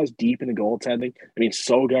 Ottawa's deep in the goaltending. I mean,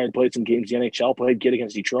 Sogard played some games in the NHL, played good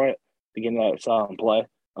against Detroit. The game that I saw him play.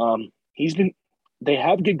 They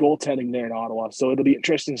have good goaltending there in Ottawa, so it'll be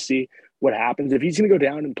interesting to see what happens. If he's going to go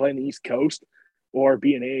down and play in the East Coast or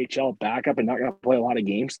be an AHL backup and not going to play a lot of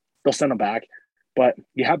games, they'll send him back. But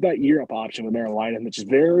you have that year-up option with Maryland, which is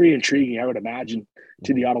very intriguing, I would imagine,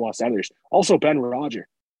 to the Ottawa Senators. Also, Ben Roger.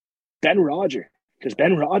 Does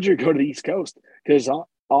Ben Roger go to the East Coast? Because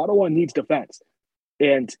Ottawa needs defense.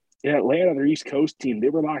 And in Atlanta, their East Coast team, they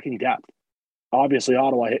were lacking depth. Obviously,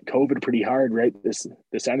 Ottawa hit COVID pretty hard, right,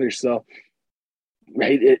 the Senators. So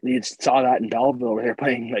right? You saw that in Belleville where they're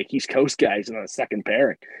playing like East Coast guys in the second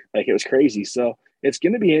pairing. Like it was crazy. So it's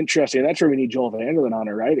going to be interesting. That's where we need Joel Vanderland on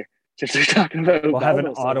a writer. Since they're talking about we'll have an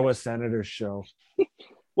Belleville Ottawa Senators show.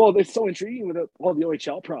 Well, it's so intriguing with all the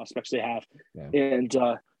OHL prospects they have. Yeah. And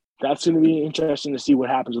that's going to be interesting to see what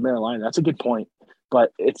happens with their line. That's a good point.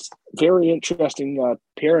 But it's very interesting.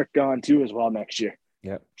 Perrick gone too as well next year.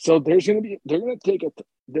 Yeah. So they're going to take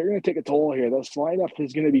a toll here. This lineup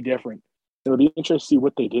is going to be different. It'll be interesting to see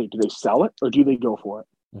what they do. Do they sell it or do they go for it?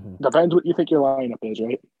 Mm-hmm. Depends what you think your lineup is,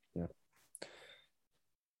 right? Yeah.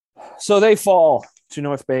 So they fall to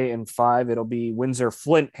North Bay in 5. It'll be Windsor,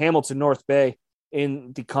 Flint, Hamilton, North Bay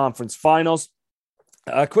in the conference finals.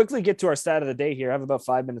 Quickly get to our stat of the day here. I have about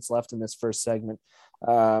 5 minutes left in this first segment.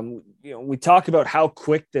 We talk about how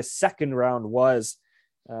quick this second round was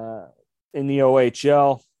in the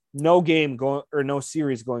OHL. No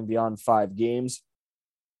series going beyond 5 games.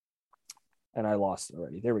 And I lost it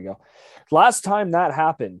already. There we go. Last time that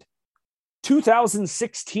happened,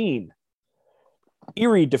 2016.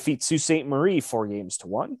 Erie defeats Sault Ste. Marie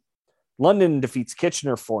 4-1. London defeats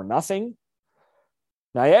Kitchener 4-0.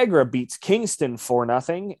 Niagara beats Kingston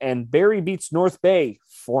 4-0. And Barrie beats North Bay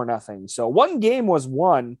 4-0. So one game was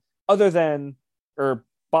won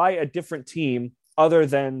by a different team other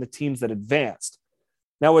than the teams that advanced.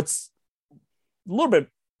 Now it's a little bit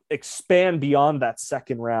expand beyond that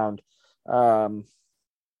second round. The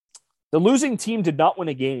losing team did not win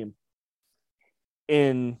a game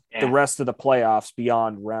in the rest of the playoffs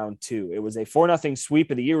beyond round 2. It was a 4-0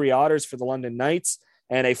 sweep of the Erie Otters for the London Knights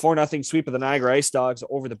and a 4-0 sweep of the Niagara Ice Dogs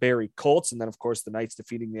over the Barrie Colts. And then, of course, the Knights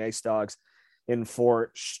defeating the Ice Dogs in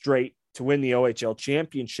 4 straight to win the OHL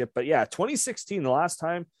championship. But 2016, the last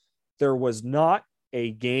time there was not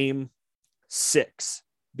a game 6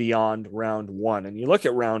 beyond round 1. And you look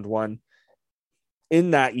at round 1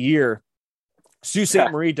 in that year, Sault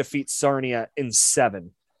Ste. Marie defeats Sarnia in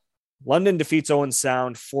 7. London defeats Owen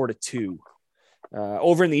Sound 4-2.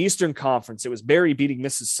 Over in the Eastern Conference, it was Barrie beating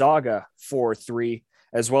Mississauga 4-3,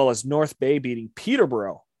 as well as North Bay beating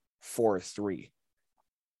Peterborough 4-3.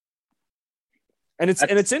 And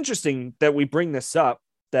it's interesting that we bring this up,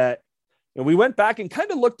 that we went back and kind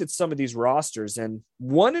of looked at some of these rosters, and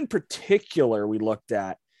one in particular we looked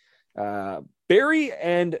at, Barrie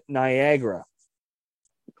and Niagara.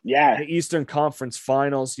 Yeah. The Eastern Conference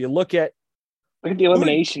Finals. You look at the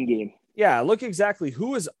elimination game. Yeah, look exactly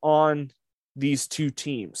who is on these two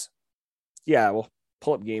teams. Yeah, we'll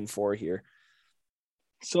pull up game 4 here.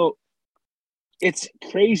 So it's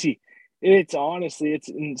crazy. It's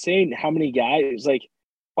insane how many guys like,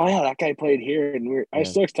 oh yeah, that guy played here, and I'm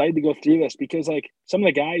so excited to go through this because like some of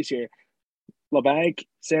the guys here, LeBanc,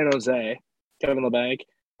 San Jose, Kevin LeBanc,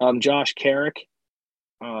 Josh Carrick,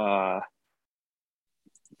 Dylan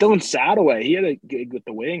Sadoway, he had a gig with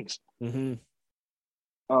the Wings. Mm-hmm.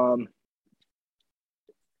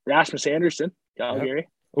 Rasmus Anderson, Calgary.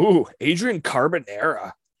 Yep. Ooh, Adrian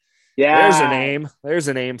Carbonera. Yeah. There's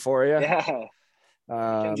a name for you. Yeah.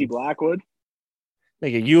 Kenzie Blackwood.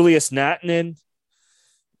 Like a Julius Nattinen.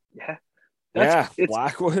 Yeah.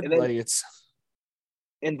 Blackwood.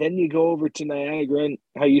 And then you go over to Niagara and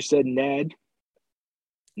how you said Ned.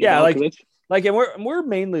 Yeah, and we're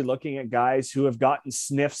mainly looking at guys who have gotten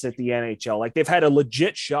sniffs at the NHL. Like they've had a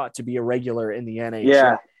legit shot to be a regular in the NHL.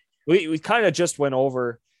 Yeah. We kind of just went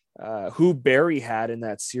over who Barrie had in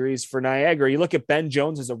that series. For Niagara, you look at Ben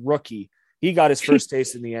Jones as a rookie. He got his first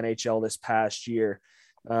taste in the NHL this past year.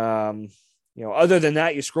 Other than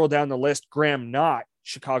that, you scroll down the list, Graham Knott,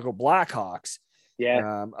 Chicago Blackhawks.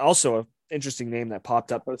 Yeah. Also an interesting name that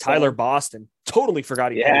popped up, Tyler Boston. Totally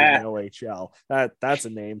forgot he played in the OHL. That's a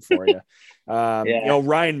name for you.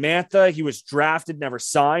 Ryan Mantha, he was drafted, never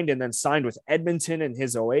signed, and then signed with Edmonton in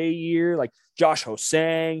his OA year. Like Josh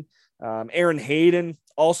Hosang, Aaron Hayden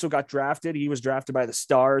also got drafted. He was drafted by the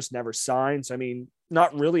Stars, never signed. So, I mean,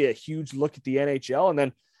 not really a huge look at the NHL. And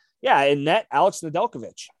then, in net, Alex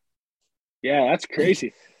Nedeljkovic. Yeah, that's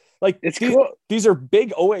crazy. Cool. These are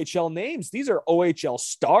big OHL names. These are OHL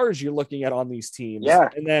stars you're looking at on these teams. Yeah.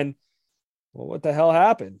 And then, what the hell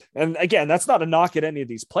happened? And again, that's not a knock at any of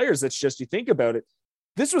these players. It's just, you think about it.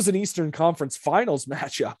 This was an Eastern Conference Finals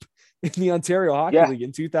matchup in the Ontario Hockey League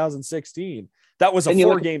in 2016. That was a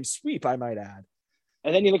 4-game sweep, I might add.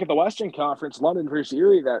 And then you look at the Western Conference, London versus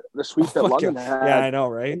Erie, the sweep that London had. Yeah, I know,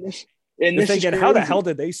 right? And you're thinking, how the hell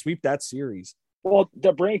did they sweep that series? Well,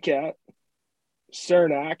 DeBrincat,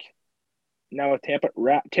 Cernak, now with Tampa,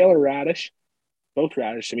 Taylor Radish, both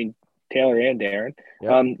Radish. I mean, Taylor and Darren.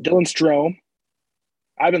 Yep. Dylan Strome,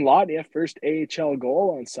 Ivan Lotnia, first AHL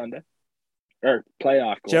goal on Sunday, or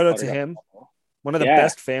playoff goal. Shout out to him. One of the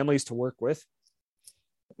best families to work with.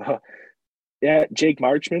 Yeah, Jake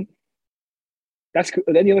Marchman. That's cool.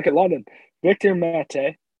 Then you look at London. Victor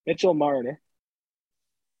Mete, Mitchell Marner.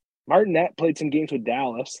 Martinet played some games with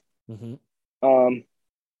Dallas. Mm-hmm.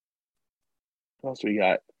 What else do we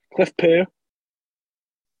got? Cliff Pugh.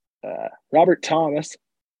 Robert Thomas.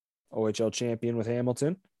 OHL champion with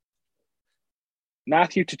Hamilton.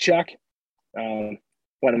 Matthew Tkachuk.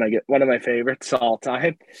 One of my favorites all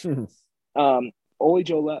time. Ole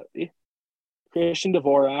Joletti, Christian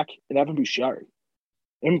Dvorak, and Evan Bouchard.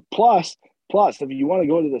 And plus, if you want to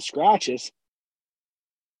go to the scratches,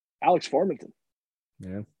 Alex Formanton.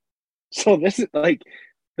 Yeah. So this is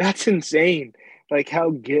that's insane. Like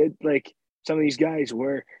how good some of these guys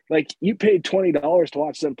were. Like you paid $20 to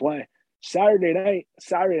watch them play. Saturday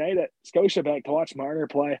night at Scotiabank to watch Marner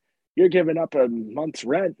play. You're giving up a month's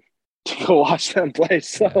rent to go watch them play.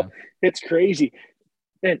 So It's crazy.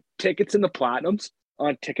 And tickets in the Platinums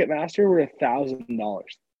on Ticketmaster were $1,000.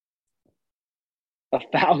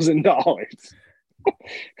 $1,000.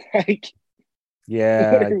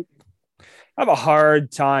 Yeah. I have a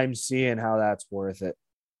hard time seeing how that's worth it.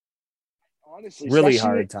 Honestly, really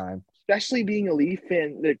hard time. Especially being a Leaf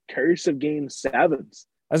fan, the curse of Game 7s.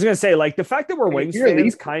 I was going to say, the fact that we're Wings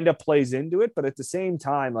fans kind of plays into it, but at the same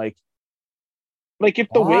time, if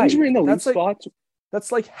the Wings were in the Leaf spots,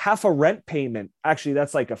 that's like half a rent payment. Actually,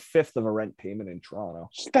 that's like a fifth of a rent payment in Toronto.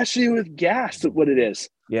 Especially with gas, what it is.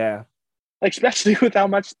 Yeah. Especially with how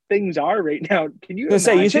much things are right now. Can you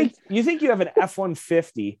imagine? You think you have an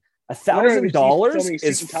F-150, $1,000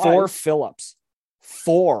 is 4 fill-ups.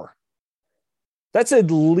 4. That's at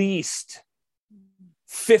least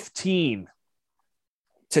 15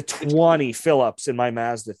 to 20 fill-ups in my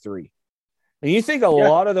Mazda 3. And you think a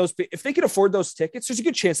lot of those, if they can afford those tickets, there's a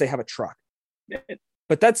good chance they have a truck.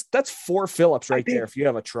 But that's 4 fill-ups there if you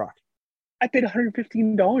have a truck. I paid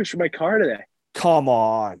 $115 for my car today. Come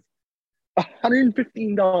on.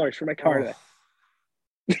 $115 for my car today.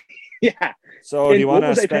 Yeah. So do you want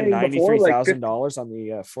to spend $93,000 on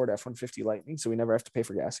the Ford F-150 Lightning so we never have to pay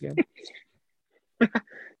for gas again?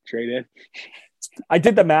 Trade in. I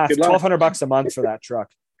did the math. $1,200 a month for that truck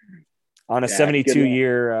on a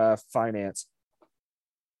 72-year finance.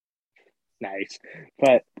 Nice,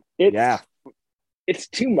 but it's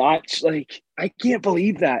too much. I can't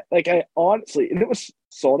believe that. I honestly, and it was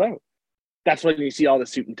sold out. That's when you see all the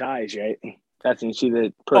suit and ties, right? That's when you see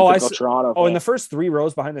the Toronto. Oh, in the first 3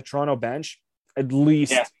 rows behind the Toronto bench, at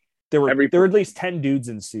least there were at least 10 dudes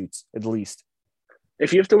in suits, at least.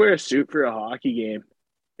 If you have to wear a suit for a hockey game,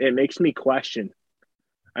 it makes me question.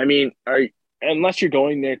 I mean, unless you're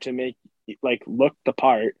going there to make look the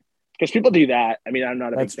part, because people do that. I mean, I'm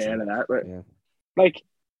not a big fan of that, but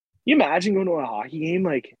you imagine going to a hockey game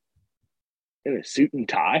in a suit and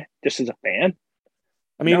tie just as a fan.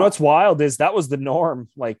 I mean, what's wild is that was the norm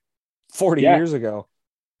 40 years ago.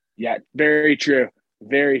 Yeah, very true.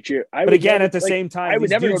 Very true. But again, at the same time,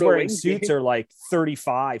 these dudes wearing suits are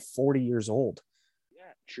 35, 40 years old. Yeah,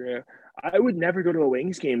 true. I would never go to a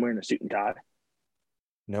Wings game wearing a suit and tie.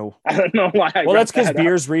 No. I don't know why. Well, that's because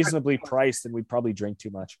beer's reasonably priced and we'd probably drink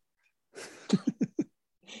too much.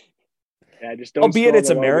 Yeah, just don't. Albeit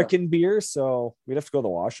it's American beer, so we'd have to go to the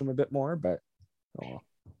washroom a bit more, but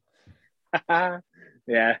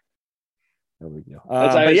yeah. No big deal.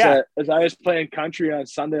 As I was playing country on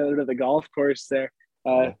Sunday out at the golf course there,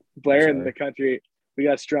 Blair in the country, we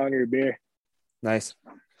got stronger beer. Nice.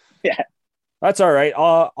 Yeah. That's all right.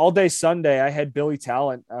 All day Sunday, I had Billy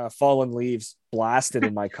Talent, Fallen Leaves, blasted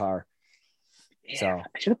in my car. So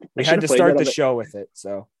we had to start the show with it.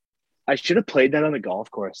 So I should have played that on the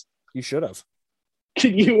golf course. You should have.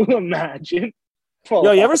 Can you imagine?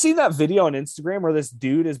 Yo, you ever seen that video on Instagram where this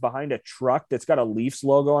dude is behind a truck that's got a Leafs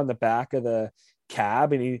logo on the back of the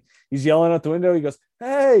cab and he's yelling out the window? He goes,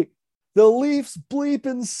 "Hey, the Leafs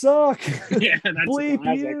bleeping suck." Yeah, that's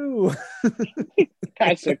bleep you.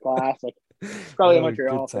 That's a classic. Probably a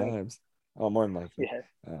Montreal times. Oh, more than likely. Yeah.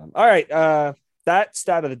 All right. That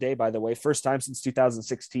stat of the day, by the way, first time since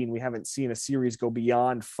 2016 we haven't seen a series go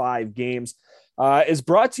beyond 5 games, is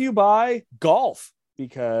brought to you by golf,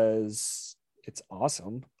 because it's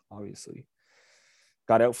awesome. Obviously,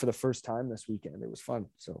 got out for the first time this weekend. It was fun.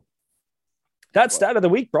 So that stat of the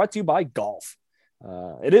week brought to you by golf.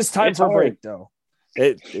 It is time for a break, though.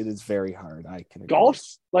 It is very hard. I can agree.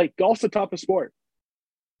 Golf's the toughest sport.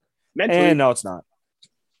 Mentally, and no, it's not.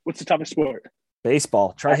 What's the toughest sport?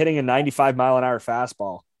 Baseball. Try hitting a 95-mile-an-hour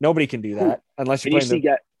fastball. Nobody can do that unless you're playing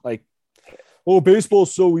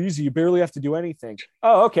baseball's so easy. You barely have to do anything.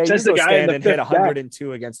 Oh, okay. Says you the go guy stand and hit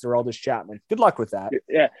 102 against Aroldis Chapman. Good luck with that.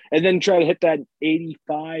 Yeah, and then try to hit that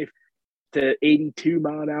 85 to 82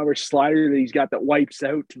 mile an hour slider that he's got that wipes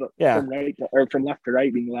out from right or from left to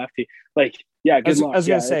right, being lefty. Like, yeah, good luck. I was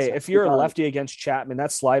gonna say, if you're a lefty against Chapman,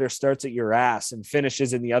 that slider starts at your ass and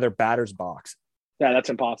finishes in the other batter's box. Yeah, that's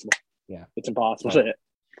impossible. Yeah, it's impossible. Right.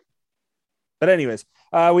 But anyways,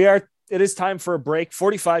 it is time for a break.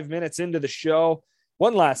 45 minutes into the show.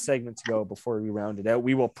 One last segment to go before we round it out.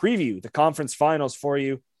 We will preview the conference finals for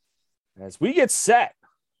you as we get set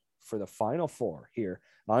for the Final Four here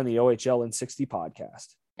on the OHL in 60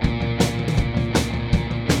 podcast.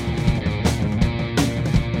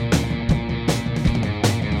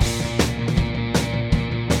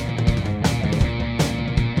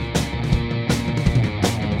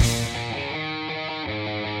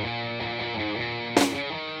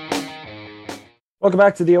 Welcome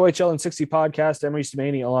back to the OHL in 60 podcast. Emery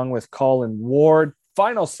Stamani along with Colin Ward.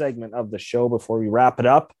 Final segment of the show before we wrap it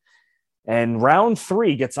up. And round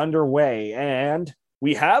 3 gets underway. And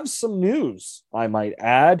we have some news, I might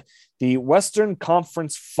add. The Western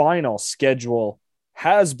Conference final schedule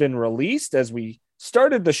has been released. As we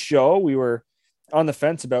started the show, we were on the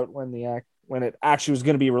fence about when it actually was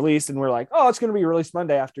going to be released. And we're like, oh, it's going to be released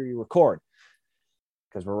Monday after you record.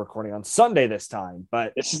 Because we're recording on Sunday this time.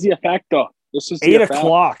 But this is the effect, though. This is 8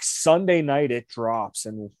 o'clock Sunday night. It drops,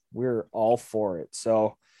 and we're all for it.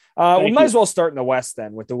 So we might as well start in the West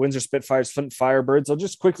then with the Windsor Spitfires, Flint Firebirds. I'll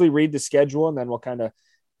just quickly read the schedule, and then we'll kind of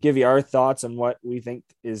give you our thoughts on what we think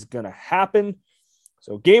is going to happen.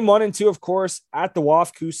 So game 1 and 2, of course, at the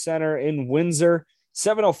Wafco Center in Windsor.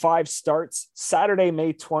 7:05 starts Saturday,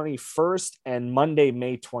 May 21st, and Monday,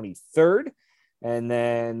 May 23rd. And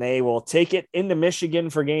then they will take it into Michigan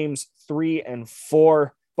for games 3 and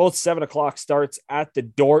 4. Both 7 o'clock starts at the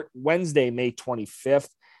Dort, Wednesday, May 25th,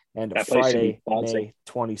 and Friday, May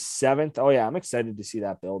 27th. Oh, yeah, I'm excited to see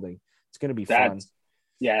that building. It's going to be fun.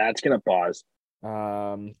 Yeah, that's going to pause.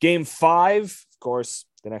 Game 5, of course,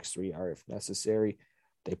 the next 3 are if necessary.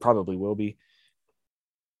 They probably will be.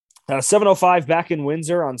 7:05 back in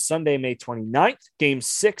Windsor on Sunday, May 29th. Game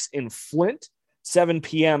 6 in Flint, 7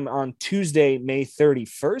 p.m. on Tuesday, May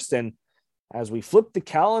 31st. And as we flip the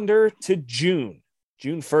calendar to June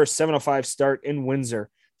 1st, 7:05 start in Windsor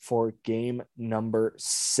for game number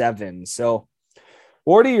 7. So,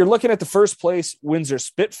 Wardy, you're looking at the first place Windsor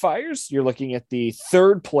Spitfires. You're looking at the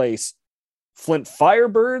third place Flint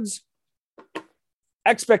Firebirds.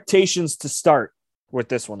 Expectations to start with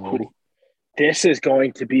this one, Wardy. This is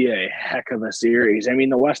going to be a heck of a series. I mean,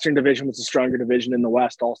 the Western Division was a stronger division in the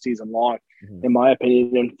West all season long, in my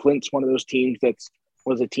opinion. And Flint's one of those teams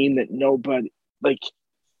was a team that nobody, like,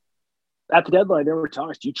 at the deadline, there were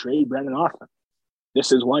talks, you trade Brendan Othman.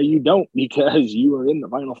 This is why you don't, because you are in the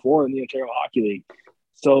Final Four in the Ontario Hockey League.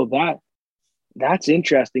 So that's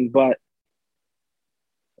interesting. But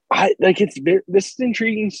this is an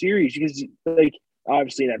intriguing series because, like,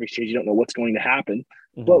 obviously in every stage you don't know what's going to happen.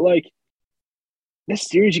 But, like, this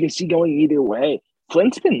series you can see going either way.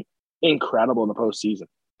 Flint's been incredible in the postseason.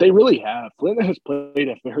 They really have. Flint has played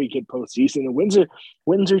a very good postseason, and Windsor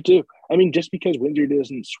too. I mean, just because Windsor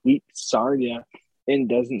doesn't sweep Sarnia and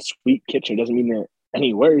doesn't sweep Kitchener doesn't mean they're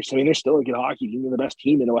any worse. I mean, they're still a good hockey team. They're the best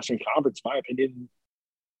team in the Western Conference, in my opinion.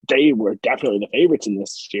 They were definitely the favorites in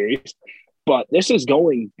this series. But this is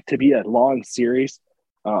going to be a long series.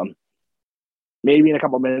 Maybe in a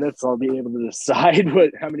couple of minutes I'll be able to decide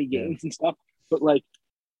how many games and stuff. But, like,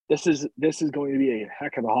 this is going to be a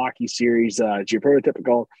heck of a hockey series. It's your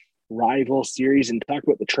prototypical rival series, and talk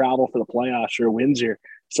about the travel for the playoffs for Windsor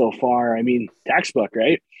so far. I mean, textbook,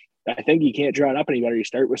 right? I think you can't draw it up any better. You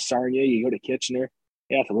start with Sarnia, you go to Kitchener.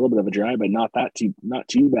 Yeah, it's a little bit of a drive, but not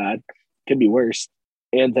too bad. Could be worse.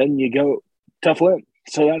 And then you go to Flint.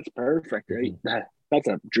 So that's perfect, right? That's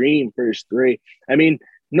a dream first 3. I mean,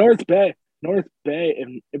 North Bay,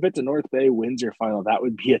 if it's a North Bay Windsor final, that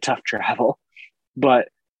would be a tough travel. But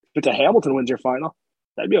if it's a Hamilton Windsor final,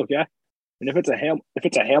 that'd be okay. And if it's a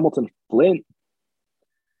Hamilton Flint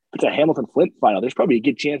final, there's probably a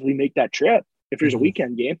good chance we make that trip. If there's a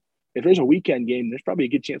weekend game, there's probably a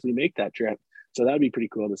good chance we make that trip. So that'd be pretty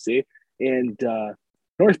cool to see. And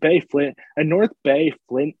North Bay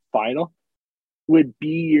Flint final would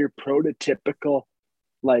be your prototypical,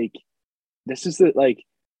 like, this is the, like,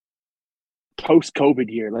 post-COVID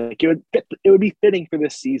year. Like, it would be fitting for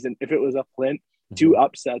this season if it was a Flint 2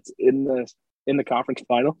 upsets in the conference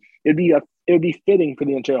final. It would be fitting for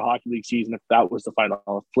the Ontario Hockey League season if that was the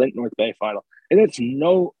final, Flint North Bay final. And it's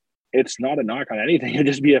not a knock on anything. It'd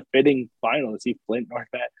just be a fitting final to see Flint North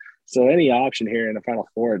Bay. So any option here in the Final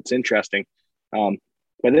Four, it's interesting. But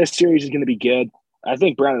this series is going to be good. I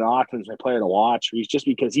think Brendan Othman's my player to watch. Just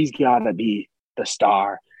because he's got to be the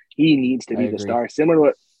star. He needs to be the star.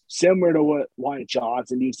 Similar similar to what Wyatt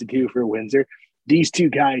Johnson needs to do for Windsor. These two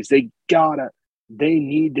guys, they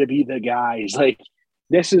need to be the guys. Like,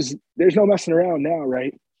 there's no messing around now,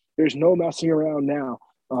 right? There's no messing around now.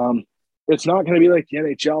 It's not going to be like the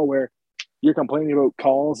NHL where you're complaining about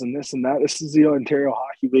calls and this and that. This is the Ontario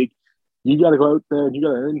Hockey League. You got to go out there and you got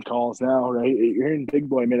to earn calls now, right? You're in big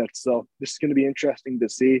boy minutes. So this is going to be interesting to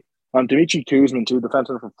see. Dimitri Kuzman, too,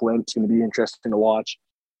 defenseman for Flint, is going to be interesting to watch.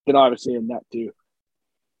 Then obviously in that, too.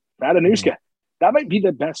 Radanuska. That might be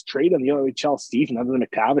the best trade on the OHL season other than the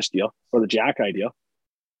McTavish deal or the Jack-Eye deal.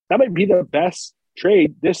 That might be the best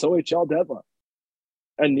trade this OHL deadline.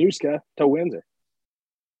 Anuska to Windsor.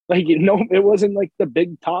 Like, it wasn't like the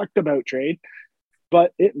big talked about trade,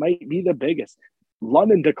 but it might be the biggest.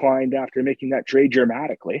 London declined after making that trade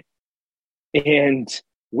dramatically. And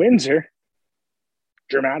Windsor,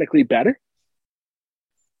 dramatically better.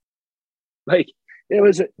 Like, it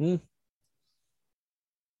was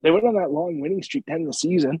they went on that long winning streak to end the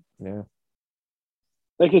season. Yeah.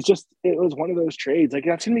 Like, it was one of those trades. Like,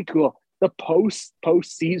 that's going to be cool. The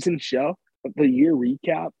post-season show, the year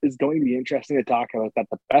recap is going to be interesting to talk about that.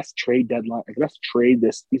 The best trade deadline, the best trade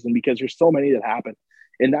this season, because there's so many that happen.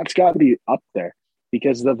 And that's got to be up there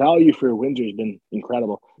because the value for Windsor has been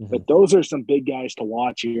incredible. But those are some big guys to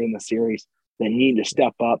watch here in the series that need to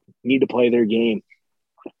step up, need to play their game.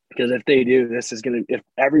 Because if they do, if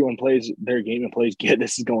everyone plays their game and plays good,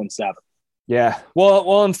 this is going 7. Yeah.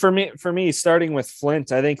 Well, and for me, starting with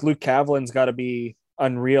Flint, I think Luke Kavlin's got to be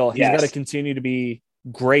unreal. He's got to continue to be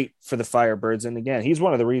great for the Firebirds. And again, he's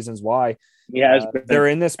one of the reasons why they're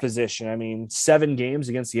in this position. I mean, 7 games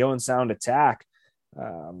against the Owen Sound Attack.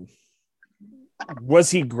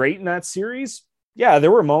 Was he great in that series? Yeah,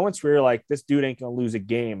 there were moments where you're like, this dude ain't going to lose a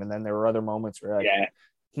game. And then there were other moments where you're like,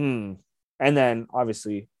 And then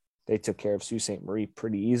obviously they took care of Sault Ste. Marie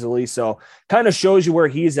pretty easily. So kind of shows you where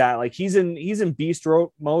he's at. Like he's in beast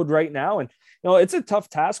mode right now. And, it's a tough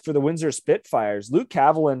task for the Windsor Spitfires. Luke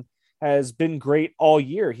Kavlin has been great all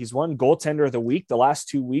year. He's won goaltender of the week the last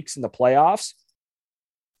 2 weeks in the playoffs.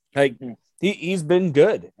 Like he's been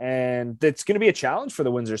good, and it's going to be a challenge for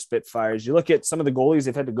the Windsor Spitfires. You look at some of the goalies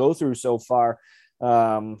they've had to go through so far.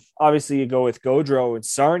 Obviously you go with Gaudreau and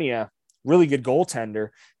Sarnia, really good goaltender.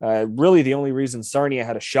 Really the only reason Sarnia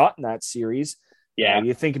had a shot in that series. Yeah.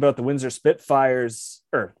 You think about the Windsor Spitfires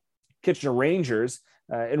or Kitchener Rangers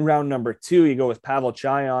in round number 2, you go with Pavel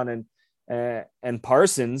Chayon and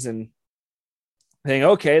Parsons, and think,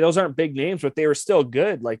 okay, those aren't big names, but they were still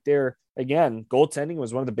good. Like again, goaltending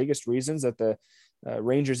was one of the biggest reasons that the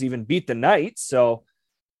Rangers even beat the Knights. So,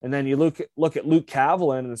 and then you look at Luke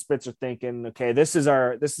Kavlin, and the Spits are thinking, okay, this is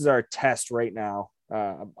our test right now.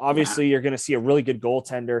 Obviously you're going to see a really good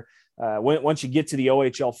goaltender once you get to the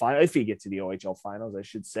OHL final, if you get to the OHL finals, I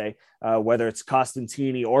should say, whether it's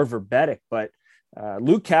Costantini or Verbetic, but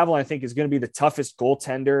Luke Kavlin, I think, is going to be the toughest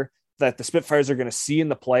goaltender that the Spitfires are going to see in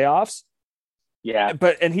the playoffs. Yeah.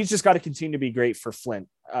 And he's just got to continue to be great for Flint.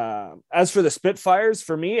 As for the Spitfires,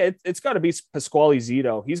 for me, it's got to be Pasquale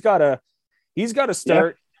Zito. He's got to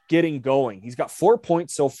start getting going. He's got 4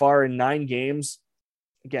 points so far in 9 games.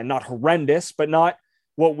 Again, not horrendous, but not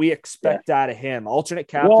what we expect out of him. Alternate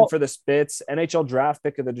captain for the Spits, NHL draft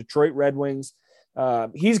pick of the Detroit Red Wings.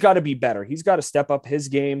 He's got to be better. He's got to step up his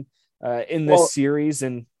game in this series,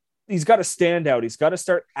 and he's got to stand out. He's got to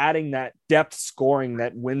start adding that depth scoring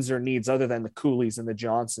that Windsor needs, other than the Coolies and the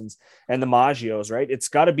Johnsons and the Maggios, right? It's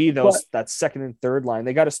got to be that second and third line.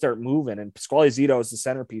 They got to start moving, and Pasquale Zito is the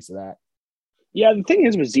centerpiece of that. Yeah, the thing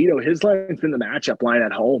is with Zito, his line's been the matchup line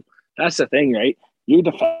at home. That's the thing, right? You're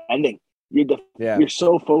defending. You're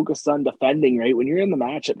so focused on defending, right? When you're in the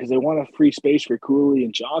matchup, because they want a free space for Cooley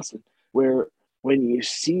and Johnson, where when you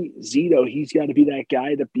see Zito, he's got to be that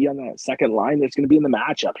guy to be on that second line that's going to be in the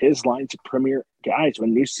matchup. His line's a premier guys.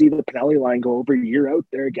 When you see the Pinelli line go over, you're out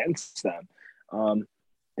there against them.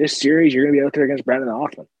 This series, you're going to be out there against Brendan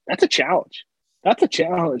Hoffman. That's a challenge.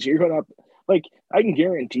 You're going up. Like, I can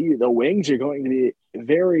guarantee you the Wings are going to be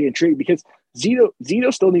very intrigued because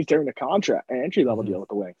Zito still needs to earn an entry-level deal with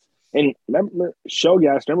the Wings. And remember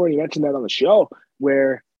when you mentioned that on the show,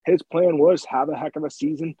 where his plan was have a heck of a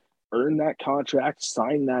season, earn that contract,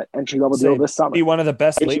 sign that entry-level deal this summer. Be one of the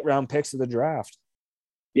best late-round picks of the draft.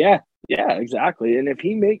 Yeah, exactly. And if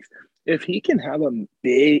he can have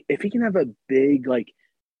a big like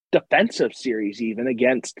defensive series even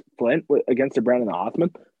against Flint, against the Brendan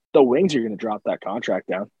Hoffman, the Wings are going to drop that contract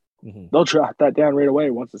down. Mm-hmm. They'll drop that down right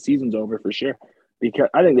away once the season's over for sure. Because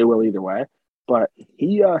I think they will either way. But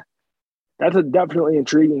that's definitely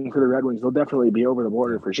intriguing for the Red Wings. They'll definitely be over the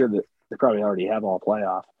border for sure. They probably already have all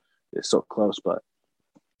playoff. It's so close, but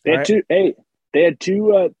They had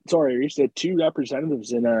two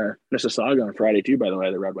representatives in Mississauga on Friday too, by the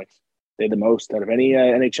way, the Red Wings. They had the most out of any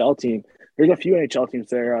NHL team. There's a few NHL teams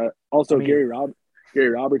there. Also, Gary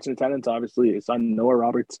Roberts in attendance, obviously. His son, Noah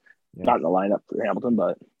Roberts, not in the lineup for Hamilton,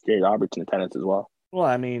 but Gary Roberts in attendance as well. Well,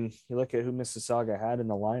 I mean, you look at who Mississauga had in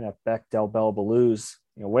the lineup, Bechdel, Bell, Belouz.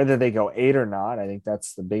 Whether they go 8 or not, I think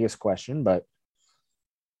that's the biggest question, but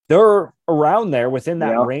they're around there within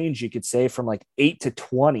that range, you could say, from like 8 to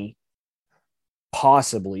 20,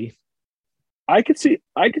 possibly. I could see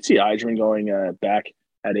Yzerman going back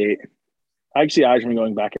at 8. I could see Yzerman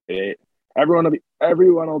going back at 8. Everyone's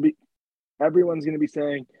going to be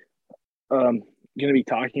saying, going to be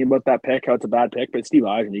talking about that pick, how it's a bad pick, but Steve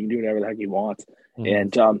Yzerman, you can do whatever the heck he wants.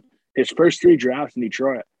 Mm-hmm. And his first 3 drafts in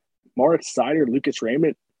Detroit, Moritz Seider, Lucas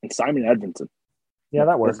Raymond, and Simon Edvinsson. Yeah,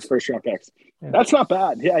 that works. First round picks. Yeah. That's not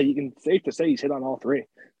bad. Yeah, you can safe to say he's hit on all 3.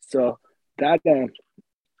 So that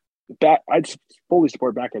I'd fully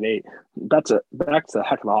support back at 8. That's a heck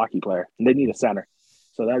of a hockey player, and they need a center,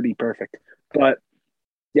 so that would be perfect. But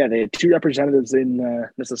yeah, they had 2 representatives in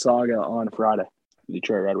Mississauga on Friday. The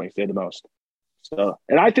Detroit Red Wings, they had the most. So,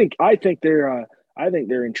 and I think they're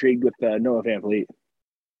intrigued with Noah Van Vliet.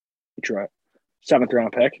 Detroit, 7th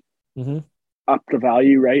round pick. Mm-hmm. Up the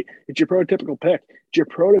value, right? It's your prototypical pick. It's your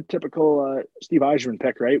prototypical Steve Yzerman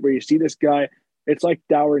pick, right? Where you see this guy, it's like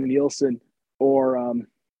Dower Nielsen or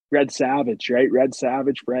Red Savage, right? Red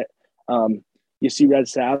Savage, Brett. You see Red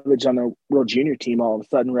Savage on the World Junior team all of a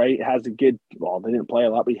sudden, right? Has a good, well, they didn't play a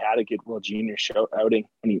lot, but he had a good World Junior outing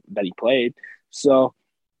that he played. So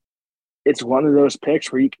it's one of those picks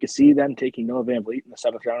where you could see them taking Noah Van Vliet in the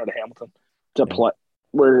 7th round out of Hamilton to play,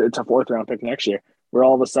 where it's a 4th round pick next year. Where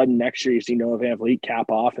all of a sudden next year you see Noah Van Vliet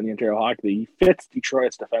cap off in the Ontario Hockey League. He fits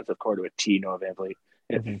Detroit's defensive core to a T, Noah Van Vliet.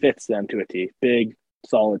 It fits them to a T. Big,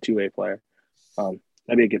 solid 2-way player. That'd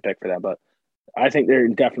be a good pick for them. But I think they're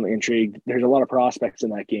definitely intrigued. There's a lot of prospects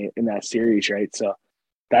in that game, in that series, right? So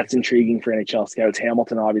that's intriguing for NHL scouts.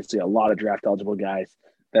 Hamilton, obviously, a lot of draft eligible guys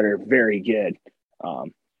that are very good.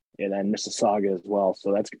 And then Mississauga as well.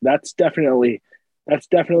 So that's definitely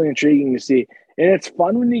intriguing to see. And it's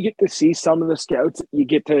fun when you get to see some of the scouts you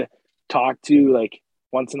get to talk to like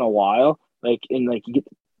once in a while, like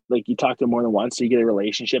you talk to them more than once, so you get a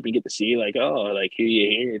relationship. You get to see like, oh, like who you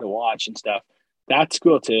here to watch and stuff. That's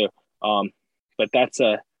cool too. But that's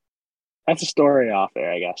a story off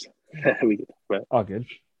there, I guess. All good.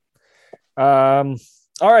 All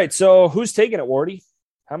right. So who's taking it, Wardy?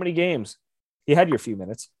 How many games? You had your few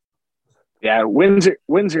minutes. Yeah, Windsor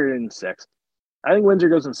in 6. I think Windsor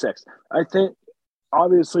goes in 6. I think,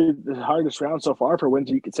 obviously, the hardest round so far for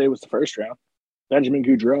Windsor, you could say, was the first round. Benjamin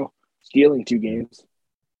Gaudreau stealing 2 games.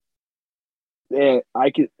 And I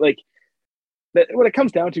could, like, what it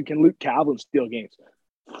comes down to, can Luke Kaplan steal games?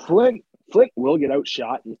 Flint will get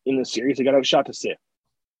outshot in the series. They got outshot to Sioux.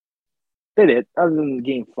 They did, other than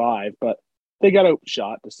game 5, but they got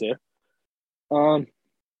outshot to Sioux.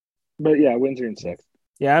 But yeah, Windsor in 6.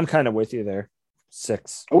 Yeah, I'm kind of with you there.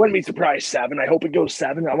 6. I wouldn't be surprised 7. I hope it goes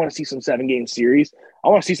 7. I want to see some 7-game series. I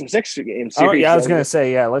want to see some 6-game series. Oh, yeah, I was going to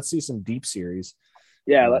say, yeah, let's see some deep series.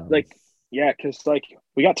 Yeah, because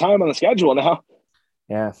we got time on the schedule now.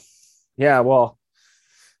 Yeah. Yeah, well,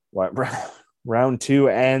 round 2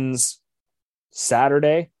 ends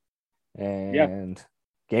Saturday, and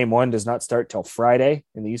game 1 does not start till Friday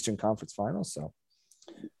in the Eastern Conference Finals. So,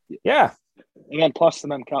 yeah. And then plus the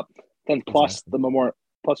Mem Cup, then plus the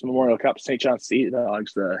Memorial Cup, St. John's Sea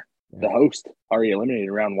Dogs, the host, already eliminated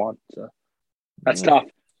in round 1. So that's tough.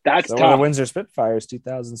 That's tough. The Windsor Spitfires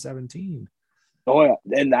 2017. Oh, yeah.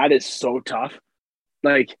 And that is so tough.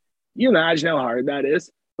 Like, you imagine how hard that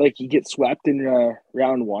is? Like, you get swept in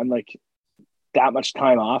round 1, like, that much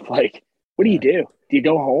time off. Like, what do you do? Do you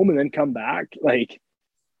go home and then come back? Like,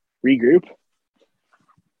 regroup?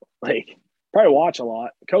 Like, probably watch a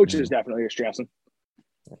lot. Coaches definitely are stressing.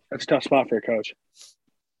 That's a tough spot for a coach.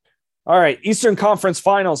 All right, Eastern Conference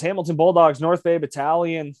Finals, Hamilton Bulldogs, North Bay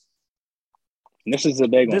Battalion. This is the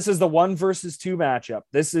big one. This is the 1 versus 2 matchup.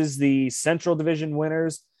 This is the Central Division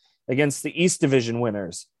winners against the East Division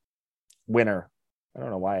winners. Winner. I don't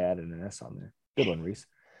know why I added an S on there. Good one, Reese.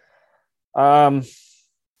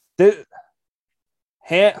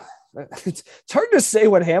 It's hard to say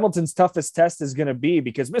what Hamilton's toughest test is going to be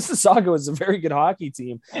because Mississauga is a very good hockey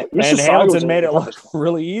team, and Hamilton made it look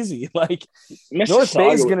really easy. Like North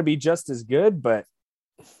Bay is going to be just as good, but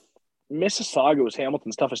Mississauga was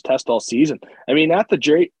Hamilton's toughest test all season. I mean, at the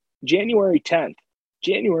January 10th,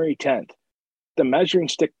 the measuring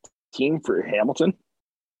stick team for Hamilton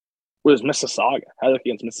was Mississauga. I look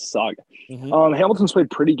against Mississauga. Hamilton's played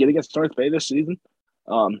pretty good against North Bay this season.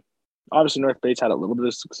 Obviously, North Bay's had a little bit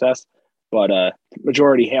of success, but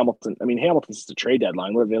majority Hamilton. I mean, Hamilton's the trade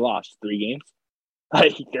deadline. What have they lost? 3 games.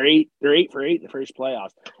 Like they're 8 for 8 in the first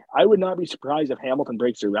playoffs. I would not be surprised if Hamilton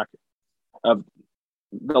breaks their record of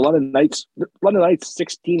the London Knights. London Knights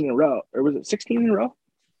 16 in a row, or was it 16 in a row?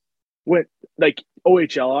 Went like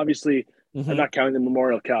OHL. Obviously, I'm not counting the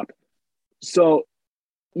Memorial Cup. So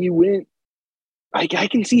you win. I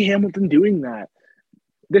can see Hamilton doing that.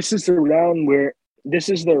 This is the round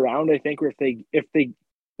I think where if they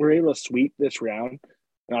were able to sweep this round,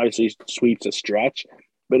 and obviously sweep's a stretch,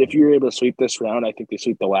 but if you're able to sweep this round, I think they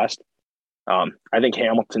sweep the West. I think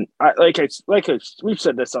Hamilton, we've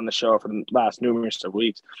said this on the show for the last numerous of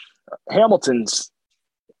weeks. Hamilton's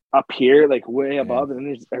up here, like way above, and then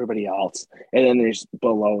there's everybody else, and then there's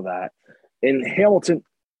below that. And Hamilton,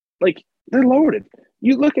 like they're loaded.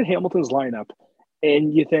 You look at Hamilton's lineup,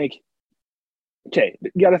 and you think, okay,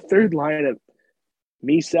 you got a third line of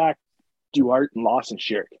Misak, Duarte, and Lawson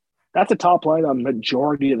Shirk. That's a top line on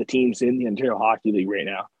majority of the teams in the Ontario Hockey League right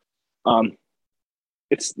now.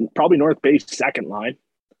 It's probably North Bay's second line.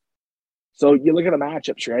 So you look at the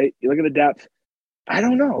matchups, right? You look at the depth. I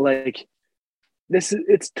don't know. Like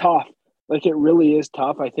it's tough. Like it really is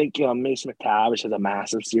tough. I think Mason McTavish has a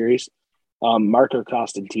massive series. Marco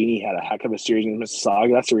Costantini had a heck of a series in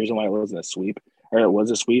Mississauga. That's the reason why it wasn't a sweep, or it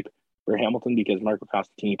was a sweep for Hamilton, because Marco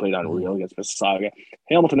Costantini played unreal against Mississauga.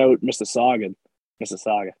 Hamilton out Mississauga.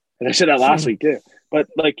 And I said that last week too. But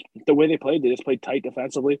like the way they just played tight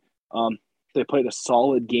defensively. They played a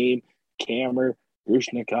solid game. Kammer,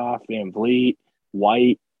 Grushnikov, Van Vliet,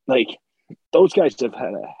 White, like those guys have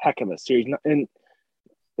had a heck of a series in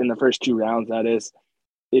the first 2 rounds. That is,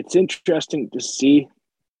 it's interesting to see.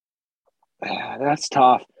 That's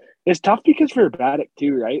tough. It's tough because for Braddock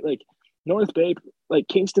too, right? Like North Bay, like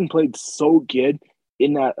Kingston played so good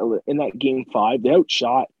in that game 5. They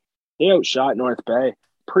outshot North Bay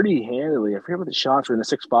pretty handily. I forget what the shots were in the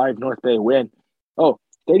 6-5 North Bay win.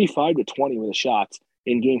 35-20 were the shots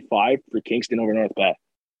in game 5 for Kingston over North Bay.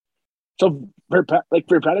 So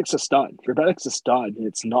Verbedik's a stud.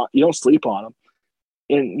 It's not, you don't sleep on him.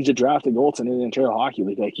 And he's a drafted goaltender in the Ontario Hockey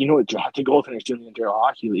League. Like, you know what drafted goaltenders do in the Ontario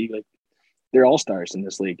Hockey League? Like, they're all-stars in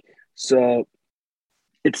this league. So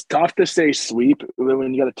it's tough to say sweep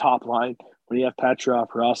when you got a top line, when you have Petrov,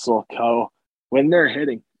 Russell, Coe, when they're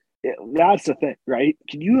hitting. That's the thing, right?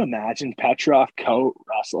 Can you imagine Petrov, Coe,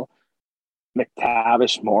 Russell,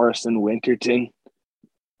 McTavish, Morrison, Winterton,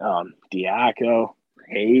 Diaco,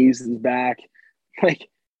 Hayes is back. Like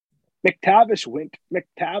McTavish,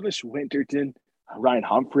 Winterton, Ryan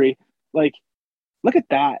Humphrey. Like, look at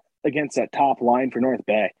that against that top line for North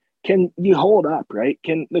Bay. Can you hold up, right?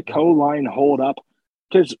 Can the co-line hold up?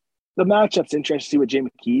 Because the matchup's interesting to see what Jay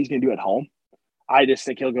McKee's going to do at home. I just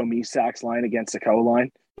think he'll go Misak's line against the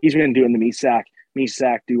co-line. He's going to do in the Misak,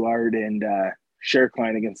 Duarte, and Shirk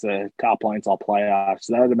line against the top lines all playoffs.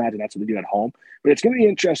 So I would imagine that's what they do at home. But it's going to be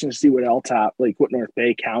interesting to see what what North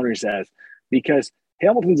Bay counters as, because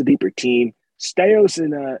Hamilton's a deeper team. Staios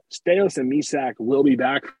and Misak will be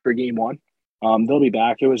back for game 1. They'll be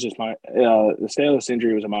back. It was just the Staios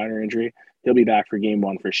injury was a minor injury. He'll be back for game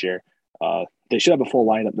 1 for sure. They should have a full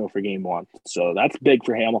lineup though for game 1. So that's big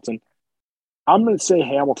for Hamilton. I'm going to say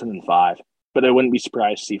Hamilton in 5, but I wouldn't be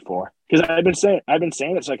surprised to see 4, because I've been saying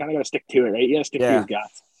it, so I kind of got to stick to it, right? You got to stick to your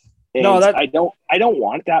guts. And I don't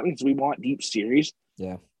want that because we want deep series.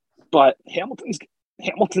 Yeah, but Hamilton's.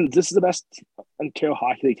 This is the best Ontario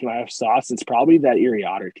Hockey League team I have saw since probably that Erie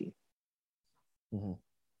Otter team. Mm-hmm.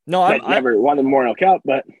 No, I never won the Memorial Cup,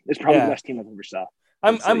 but it's probably the best team I've ever saw.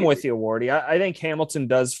 I'm with you, Wardy. I think Hamilton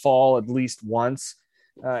does fall at least once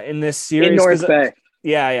in this series. In North Bay.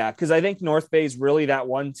 Yeah, because I think North Bay is really that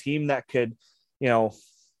one team that could,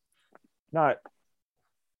 not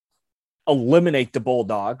eliminate the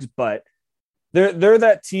Bulldogs, but they're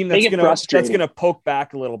that team that's gonna poke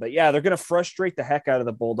back a little bit. Yeah, they're gonna frustrate the heck out of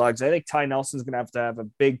the Bulldogs. I think Ty Nelson's gonna have a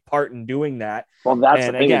big part in doing that. Well, that's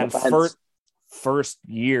and the thing, again, first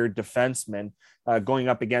year defenseman going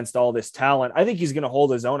up against all this talent. I think he's gonna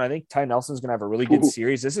hold his own. I think Ty Nelson's gonna have a really good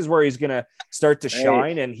series. This is where he's gonna start to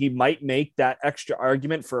shine, and he might make that extra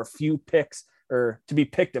argument for a few picks, or to be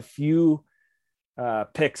picked a few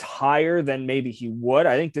picks higher than maybe he would.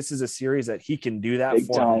 I think this is a series that he can do that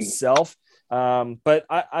for himself. But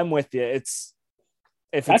I'm with you.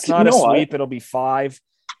 If it's not a sweep, it'll be 5.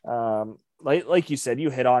 Like you said, you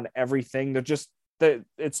hit on everything.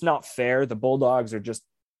 It's not fair. The Bulldogs are just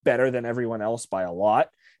better than everyone else by a lot.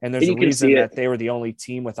 And there's a reason that they were the only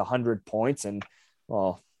team with 100 points and,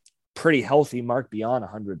 pretty healthy mark beyond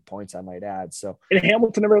 100 points, I might add. So, and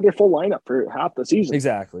Hamilton never had their full lineup for half the season.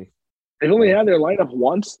 Exactly. They've only had their lineup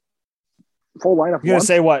once full lineup. You're going to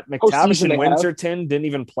say what? McTavish and Postseason Winterton didn't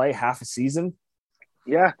even play half a season?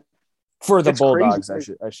 Yeah. For the It's Bulldogs,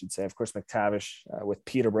 crazy. I should say. Of course, McTavish with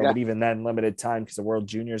Peterborough, Yeah. but even then, limited time because the World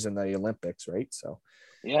Juniors and the Olympics, right? So,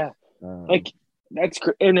 yeah, that's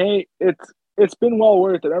and hey, it's been well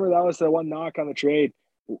worth it. Remember that was the one knock on the trade.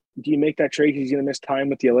 Do you make that trade because he's going to miss time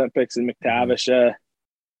with the Olympics and McTavish?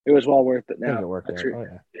 It was well worth it. Now I think it worked out.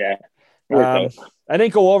 Oh, yeah. I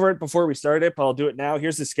didn't go over it before we started, but I'll do it now.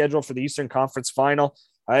 Here's the schedule for the Eastern Conference Final.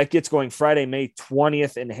 It gets going Friday, May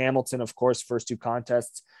 20th in Hamilton. Of course, first two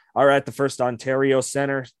contests are at the First Ontario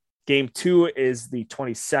Center. Game 2 is the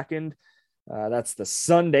 22nd. That's the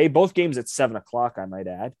Sunday. Both games at 7:00, I might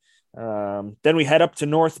add. Then we head up to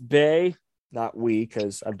North Bay. Not we,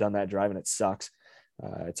 because I've done that drive and it sucks.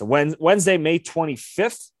 It's a Wednesday, May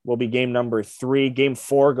 25th will be game number 3. Game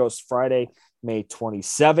 4 goes Friday, May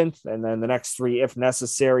 27th. And then the next 3, if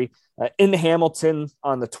necessary, in Hamilton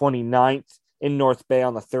on the 29th, in North Bay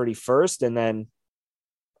on the 31st. And then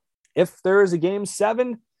if there is a game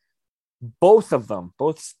 7, both of them,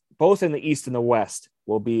 both in the East and the West,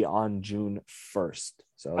 will be on June 1st.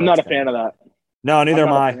 So I'm not a fan of that. No, neither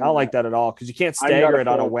am I. I don't like that at all because you can't stagger it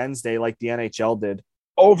on a fan. Wednesday like the NHL did.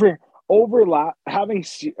 Overlap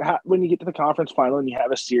when you get to the conference final and you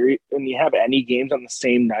have a series and you have any games on the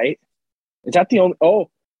same night. Is that the only?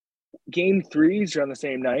 Game 3s are on the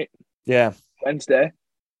same night. Yeah, Wednesday.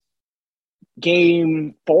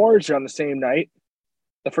 Game 4s are on the same night,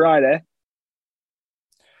 the Friday.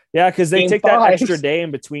 Yeah, because they take 5s. that extra day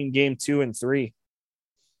in between game 2 and 3.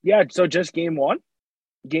 Yeah, so just game 1?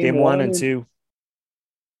 Game 1 and 2.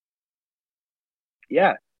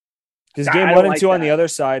 Yeah. Because game 1 and 2 on the other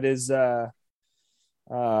side is Saturday,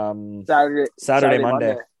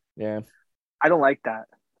 Monday. Yeah. I don't like that.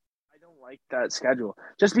 I don't like that schedule.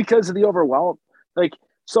 Just because of the overwhelm.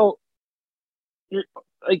 So you're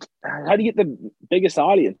how do you get the biggest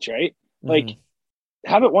audience, right?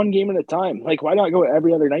 Have it one game at a time. Why not go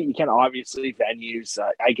every other night? You can't, obviously, venues.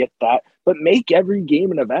 I get that. But make every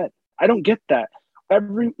game an event. I don't get that.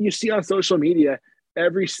 You see on social media,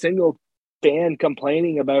 every single fan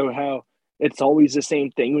complaining about how it's always the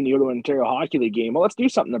same thing when you go to an Ontario Hockey League game. Well, let's do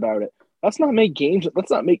something about it. Let's not make games.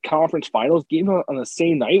 Let's not make conference finals games on the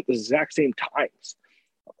same night, the exact same times.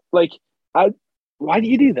 Why do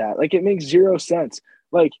you do that? It makes zero sense.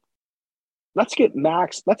 Let's get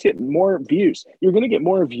more views. You're going to get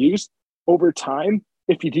more views over time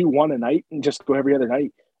if you do one a night and just go every other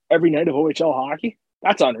night, every night of OHL hockey.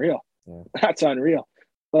 That's unreal. Yeah. That's unreal.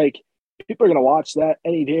 People are going to watch that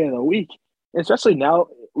any day of the week, especially now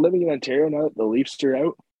living in Ontario now that the Leafs are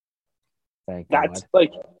out. Thank That's God.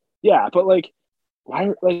 Yeah, but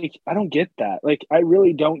why? I don't get that. I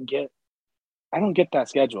really don't get. I don't get that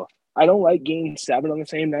schedule. I don't like game 7 on the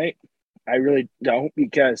same night. I really don't,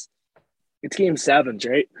 because it's game 7s,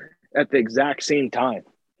 right? At the exact same time.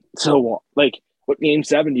 So, what game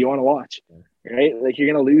 7 do you want to watch? Right?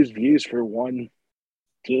 You're going to lose views for one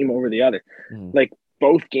team over the other.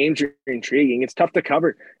 Both games are intriguing. It's tough to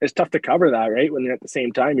cover. It's tough to cover that, right? When they're at the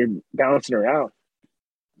same time, you're bouncing around.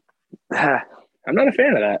 I'm not a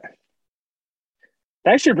fan of that.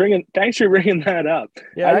 Thanks for bringing that up.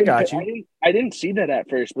 Yeah, I got you. I didn't see that at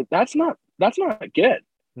first, but that's not good.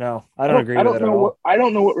 No, I don't agree with it at all. I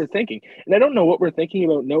don't know what we're thinking. And I don't know what we're thinking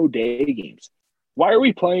about no day games. Why are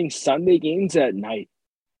we playing Sunday games at night?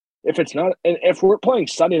 If we're playing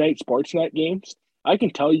Sunday night Sportsnet games, I can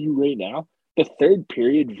tell you right now, the third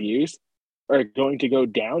period views are going to go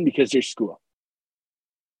down because there's school.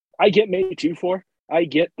 I get May 2-4. I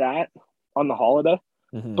get that on the holiday.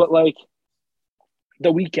 But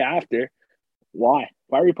the week after, why?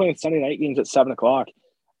 Why are we playing Sunday night games at 7:00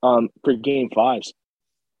 for game 5s?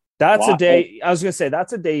 That's a day. I was going to say,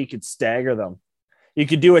 that's a day you could stagger them. You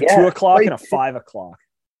could do a 2:00 and a 5:00.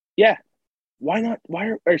 Yeah. Why not?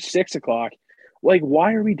 Or 6:00?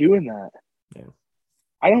 Why are we doing that? Yeah.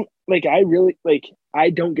 I don't I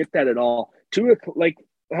don't get that at all. 2:00,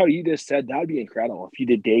 how you just said, that'd be incredible if you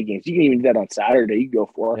did day games. You can even do that on Saturday. You can go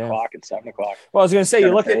 4:00 and 7:00. Well, I was going to say,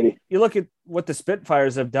 you look at what the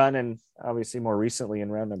Spitfires have done, and obviously more recently in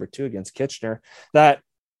round number 2 against Kitchener, that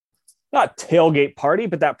not tailgate party,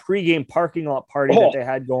 but that pregame parking lot party that they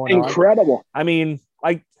had going on. Incredible. I mean,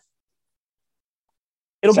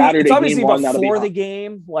 Saturday it's obviously game before the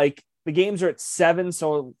game. The games are at 7,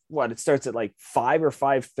 so it starts at 5 or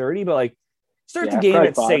 5:30, but start the game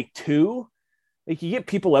at 5. Say 2. You get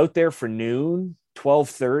people out there for noon,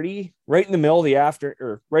 12:30, right in the middle of the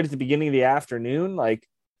or right at the beginning of the afternoon.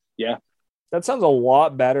 That sounds a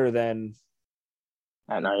lot better than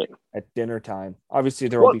at night, at dinner time. Obviously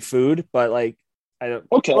there will be food, but I don't.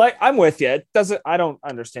 Okay. I'm with you. I don't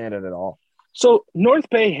understand it at all. So North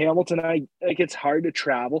Bay, Hamilton, it's hard to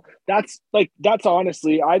travel. That's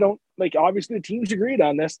honestly, I don't like. Obviously, the teams agreed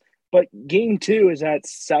on this, but game 2 is at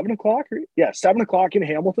 7:00. Yeah, 7:00 in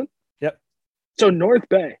Hamilton. Yep. So North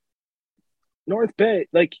Bay, North Bay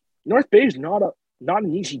is not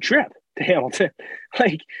an easy trip to Hamilton.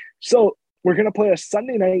 So we're gonna play a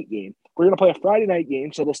Sunday night game. We're gonna play a Friday night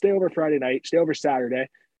game. So they'll stay over Friday night, stay over Saturday,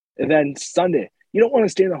 and then Sunday. You don't want to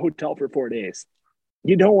stay in the hotel for 4 days.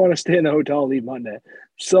 You don't want to stay in the hotel, leave Monday.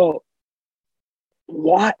 So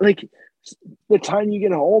what, the time you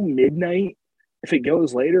get home, midnight, if it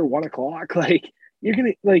goes later, 1:00, you're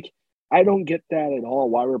going to, I don't get that at all.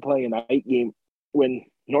 Why we're playing a night game when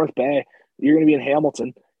North Bay, you're going to be in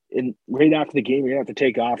Hamilton, and right after the game, you're going to have to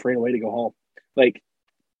take off right away to go home.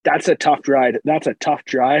 That's a tough drive. That's a tough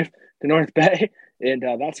drive to North Bay, and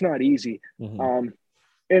that's not easy. Mm-hmm.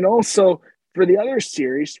 And also for the other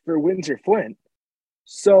series for Windsor Flint,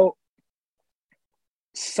 so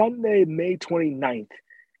Sunday, May 29th,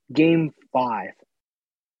 game 5.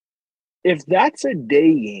 If that's a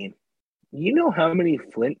day game, you know how many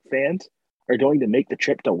Flint fans are going to make the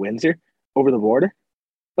trip to Windsor over the border?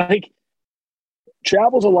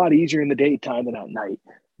 Travel's a lot easier in the daytime than at night.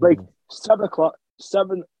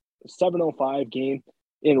 7:05 game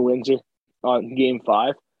in Windsor on game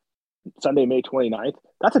 5, Sunday, May 29th.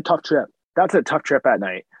 That's a tough trip. That's a tough trip at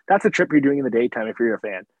night. That's a trip you're doing in the daytime if you're a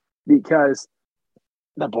fan, because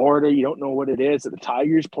the border, you don't know what it is that the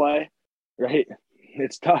Tigers play, right?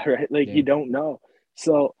 It's tough, right? You don't know.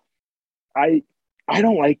 So I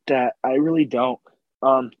don't like that. I really don't.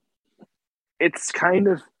 It's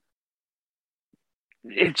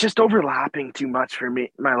just overlapping too much for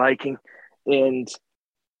me, my liking. And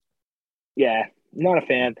yeah, not a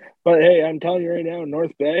fan. But hey, I'm telling you right now,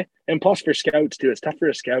 North Bay, and plus for scouts too, it's tough for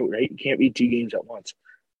a scout, right? You can't be 2 games at once.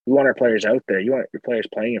 You want our players out there. You want your players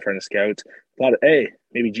playing in front of scouts.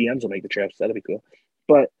 Maybe GMs will make the trips. That'd be cool.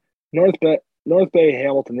 But North Bay,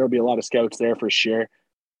 Hamilton, there'll be a lot of scouts there for sure.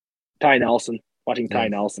 Ty Nelson, watching Ty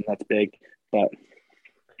Nelson, that's big. But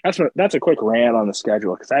that's a quick rant on the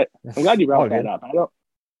schedule, because I'm glad you brought that up.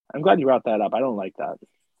 I'm glad you brought that up. I don't like that.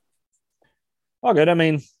 Oh, good. I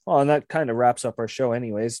mean, and that kind of wraps up our show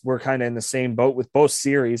anyways. We're kind of in the same boat with both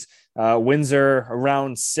series. Windsor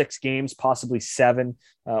around 6 games, possibly 7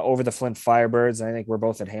 over the Flint Firebirds. I think we're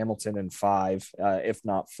both at Hamilton in 5, if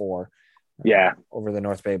not 4. Over the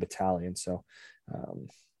North Bay Battalion. So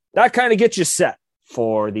that kind of gets you set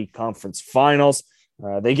for the conference finals.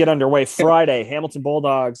 They get underway Friday. Hamilton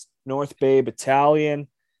Bulldogs, North Bay Battalion.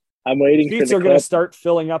 I'm waiting for the seats are going to start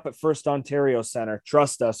filling up at First Ontario Center.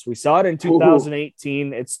 Trust us. We saw it in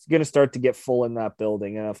 2018. Ooh. It's going to start to get full in that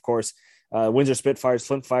building. And of course, Windsor Spitfires,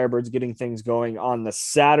 Flint Firebirds getting things going on the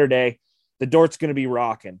Saturday. The Dort's going to be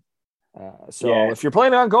rocking. If you're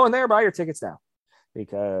planning on going there, buy your tickets now,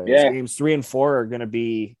 because games 3 and 4 are going to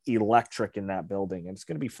be electric in that building, and it's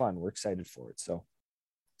going to be fun. We're excited for it. So,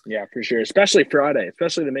 yeah, for sure. Especially Friday,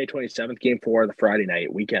 especially the May 27th game 4, the Friday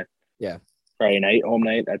night weekend. Yeah. Friday night, home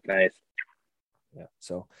night. That's nice. Yeah.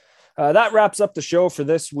 So that wraps up the show for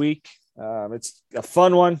this week. It's a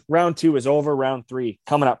fun one. Round 2 is over. Round 3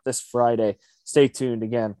 coming up this Friday. Stay tuned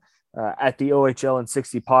again at the OHL in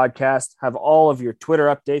 60 podcast. Have all of your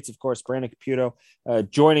Twitter updates. Of course, Brandon Caputo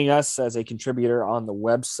joining us as a contributor on the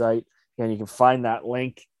website. And you can find that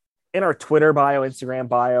link in our Twitter bio, Instagram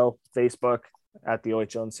bio, Facebook at the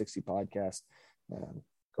OHL in 60 podcast.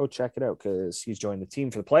 Go check it out, because he's joined the team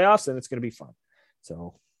for the playoffs, and it's going to be fun.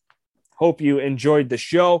 So hope you enjoyed the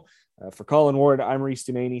show. For Colin Ward, I'm Reese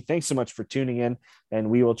Dumaney. Thanks so much for tuning in, and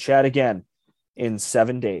we will chat again in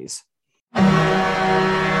 7 days.